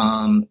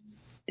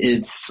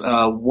 It's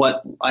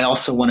what I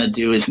also want to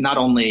do is not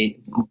only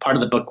part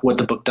of the book. What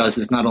the book does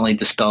is not only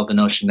dispel the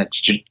notion that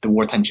the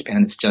wartime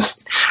Japan is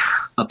just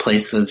a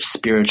place of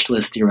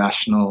spiritualist,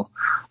 irrationalist,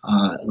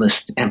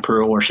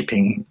 emperor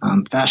worshipping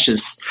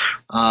fascists,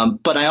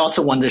 but I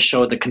also wanted to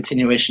show the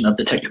continuation of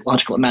the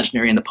technological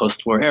imaginary in the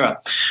post-war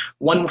era.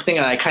 One thing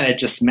that I kind of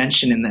just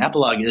mentioned in the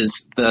epilogue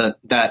is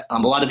that a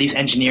lot of these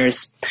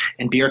engineers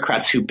and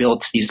bureaucrats who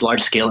built these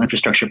large-scale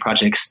infrastructure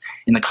projects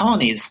in the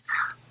colonies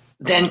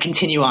then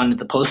continue on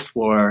the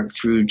post-war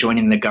through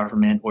joining the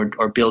government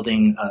or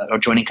building or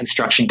joining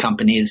construction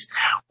companies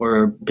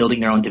or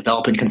building their own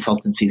development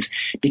consultancies,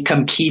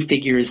 become key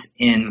figures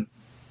in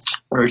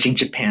urging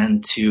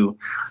Japan to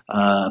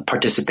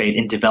participate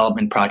in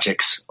development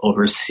projects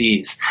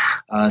overseas.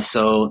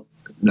 So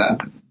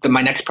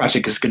my next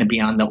project is going to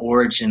be on the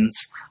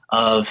origins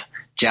of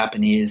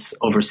Japanese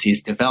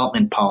overseas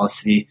development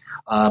policy,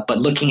 but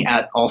looking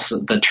at also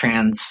the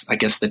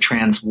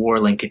trans-war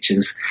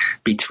linkages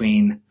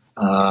between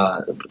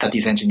that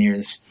these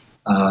engineers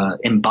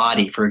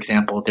embody. For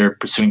example, they're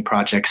pursuing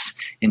projects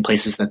in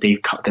places that they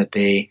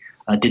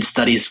did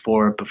studies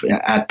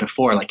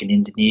before, like in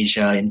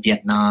Indonesia, in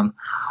Vietnam.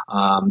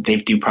 They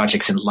do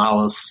projects in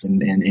Laos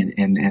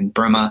and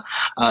Burma.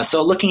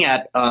 So looking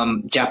at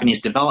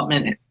Japanese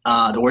development,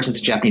 the origins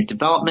of Japanese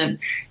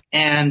development,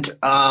 and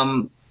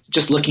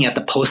just looking at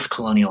the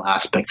post-colonial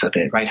aspects of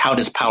it, right? How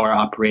does power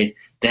operate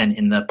then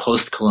in the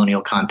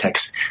post-colonial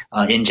context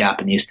in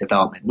Japanese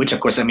development? Which, of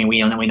course,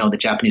 we know that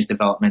Japanese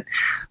development,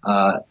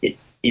 ODA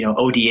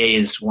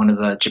is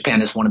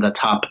Japan is one of the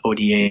top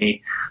ODA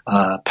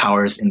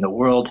powers in the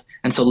world.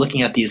 And so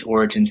looking at these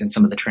origins and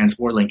some of the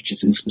trans-war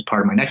linkages is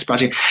part of my next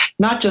project.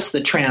 Not just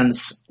the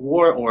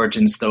trans-war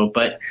origins, though,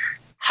 but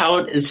how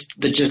is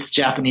just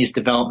Japanese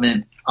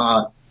development,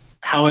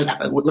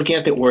 looking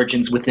at the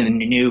origins within a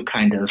new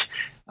kind of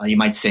you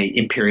might say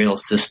imperial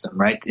system,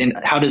 right? And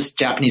how does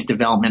Japanese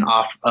development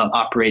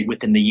operate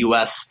within the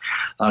U.S.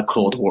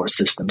 Cold War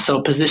system?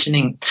 So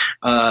positioning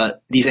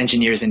these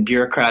engineers and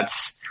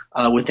bureaucrats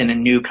within a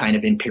new kind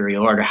of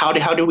imperial order. How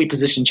do we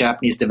position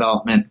Japanese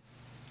development,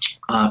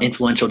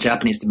 influential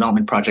Japanese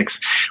development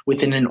projects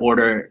within an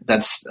order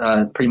that's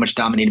pretty much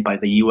dominated by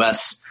the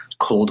U.S.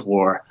 Cold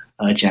War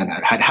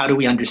agenda? How do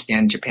we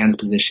understand Japan's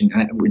position,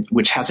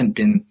 which hasn't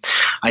been,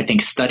 I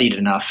think, studied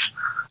enough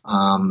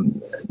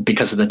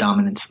because of the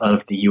dominance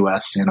of the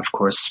U.S. and, of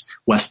course,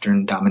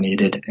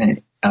 Western-dominated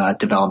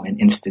development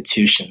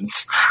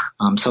institutions.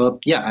 That's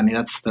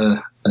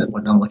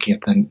what I'm looking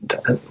at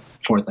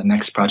for the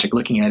next project,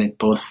 looking at it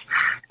both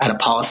at a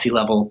policy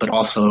level, but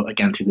also,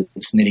 again, through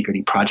this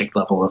nitty-gritty project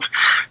level of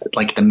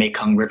like the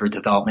Mekong River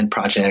Development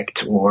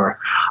Project or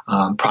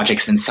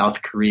projects in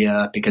South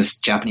Korea, because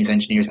Japanese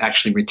engineers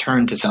actually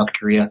returned to South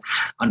Korea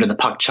under the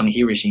Park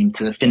Chung-hee regime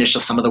to finish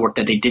some of the work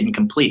that they didn't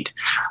complete,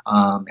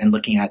 and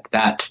looking at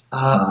that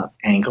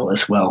angle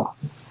as well.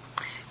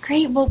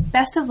 Great. Well,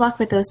 best of luck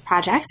with those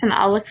projects, and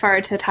I'll look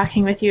forward to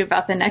talking with you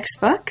about the next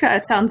book.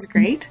 It sounds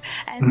great.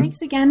 And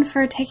thanks again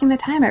for taking the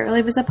time. It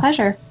really was a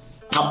pleasure.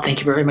 Oh, thank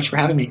you very much for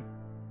having me.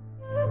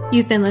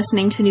 You've been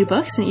listening to New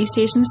Books in East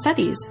Asian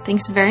Studies.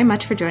 Thanks very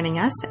much for joining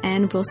us,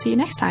 and we'll see you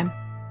next time.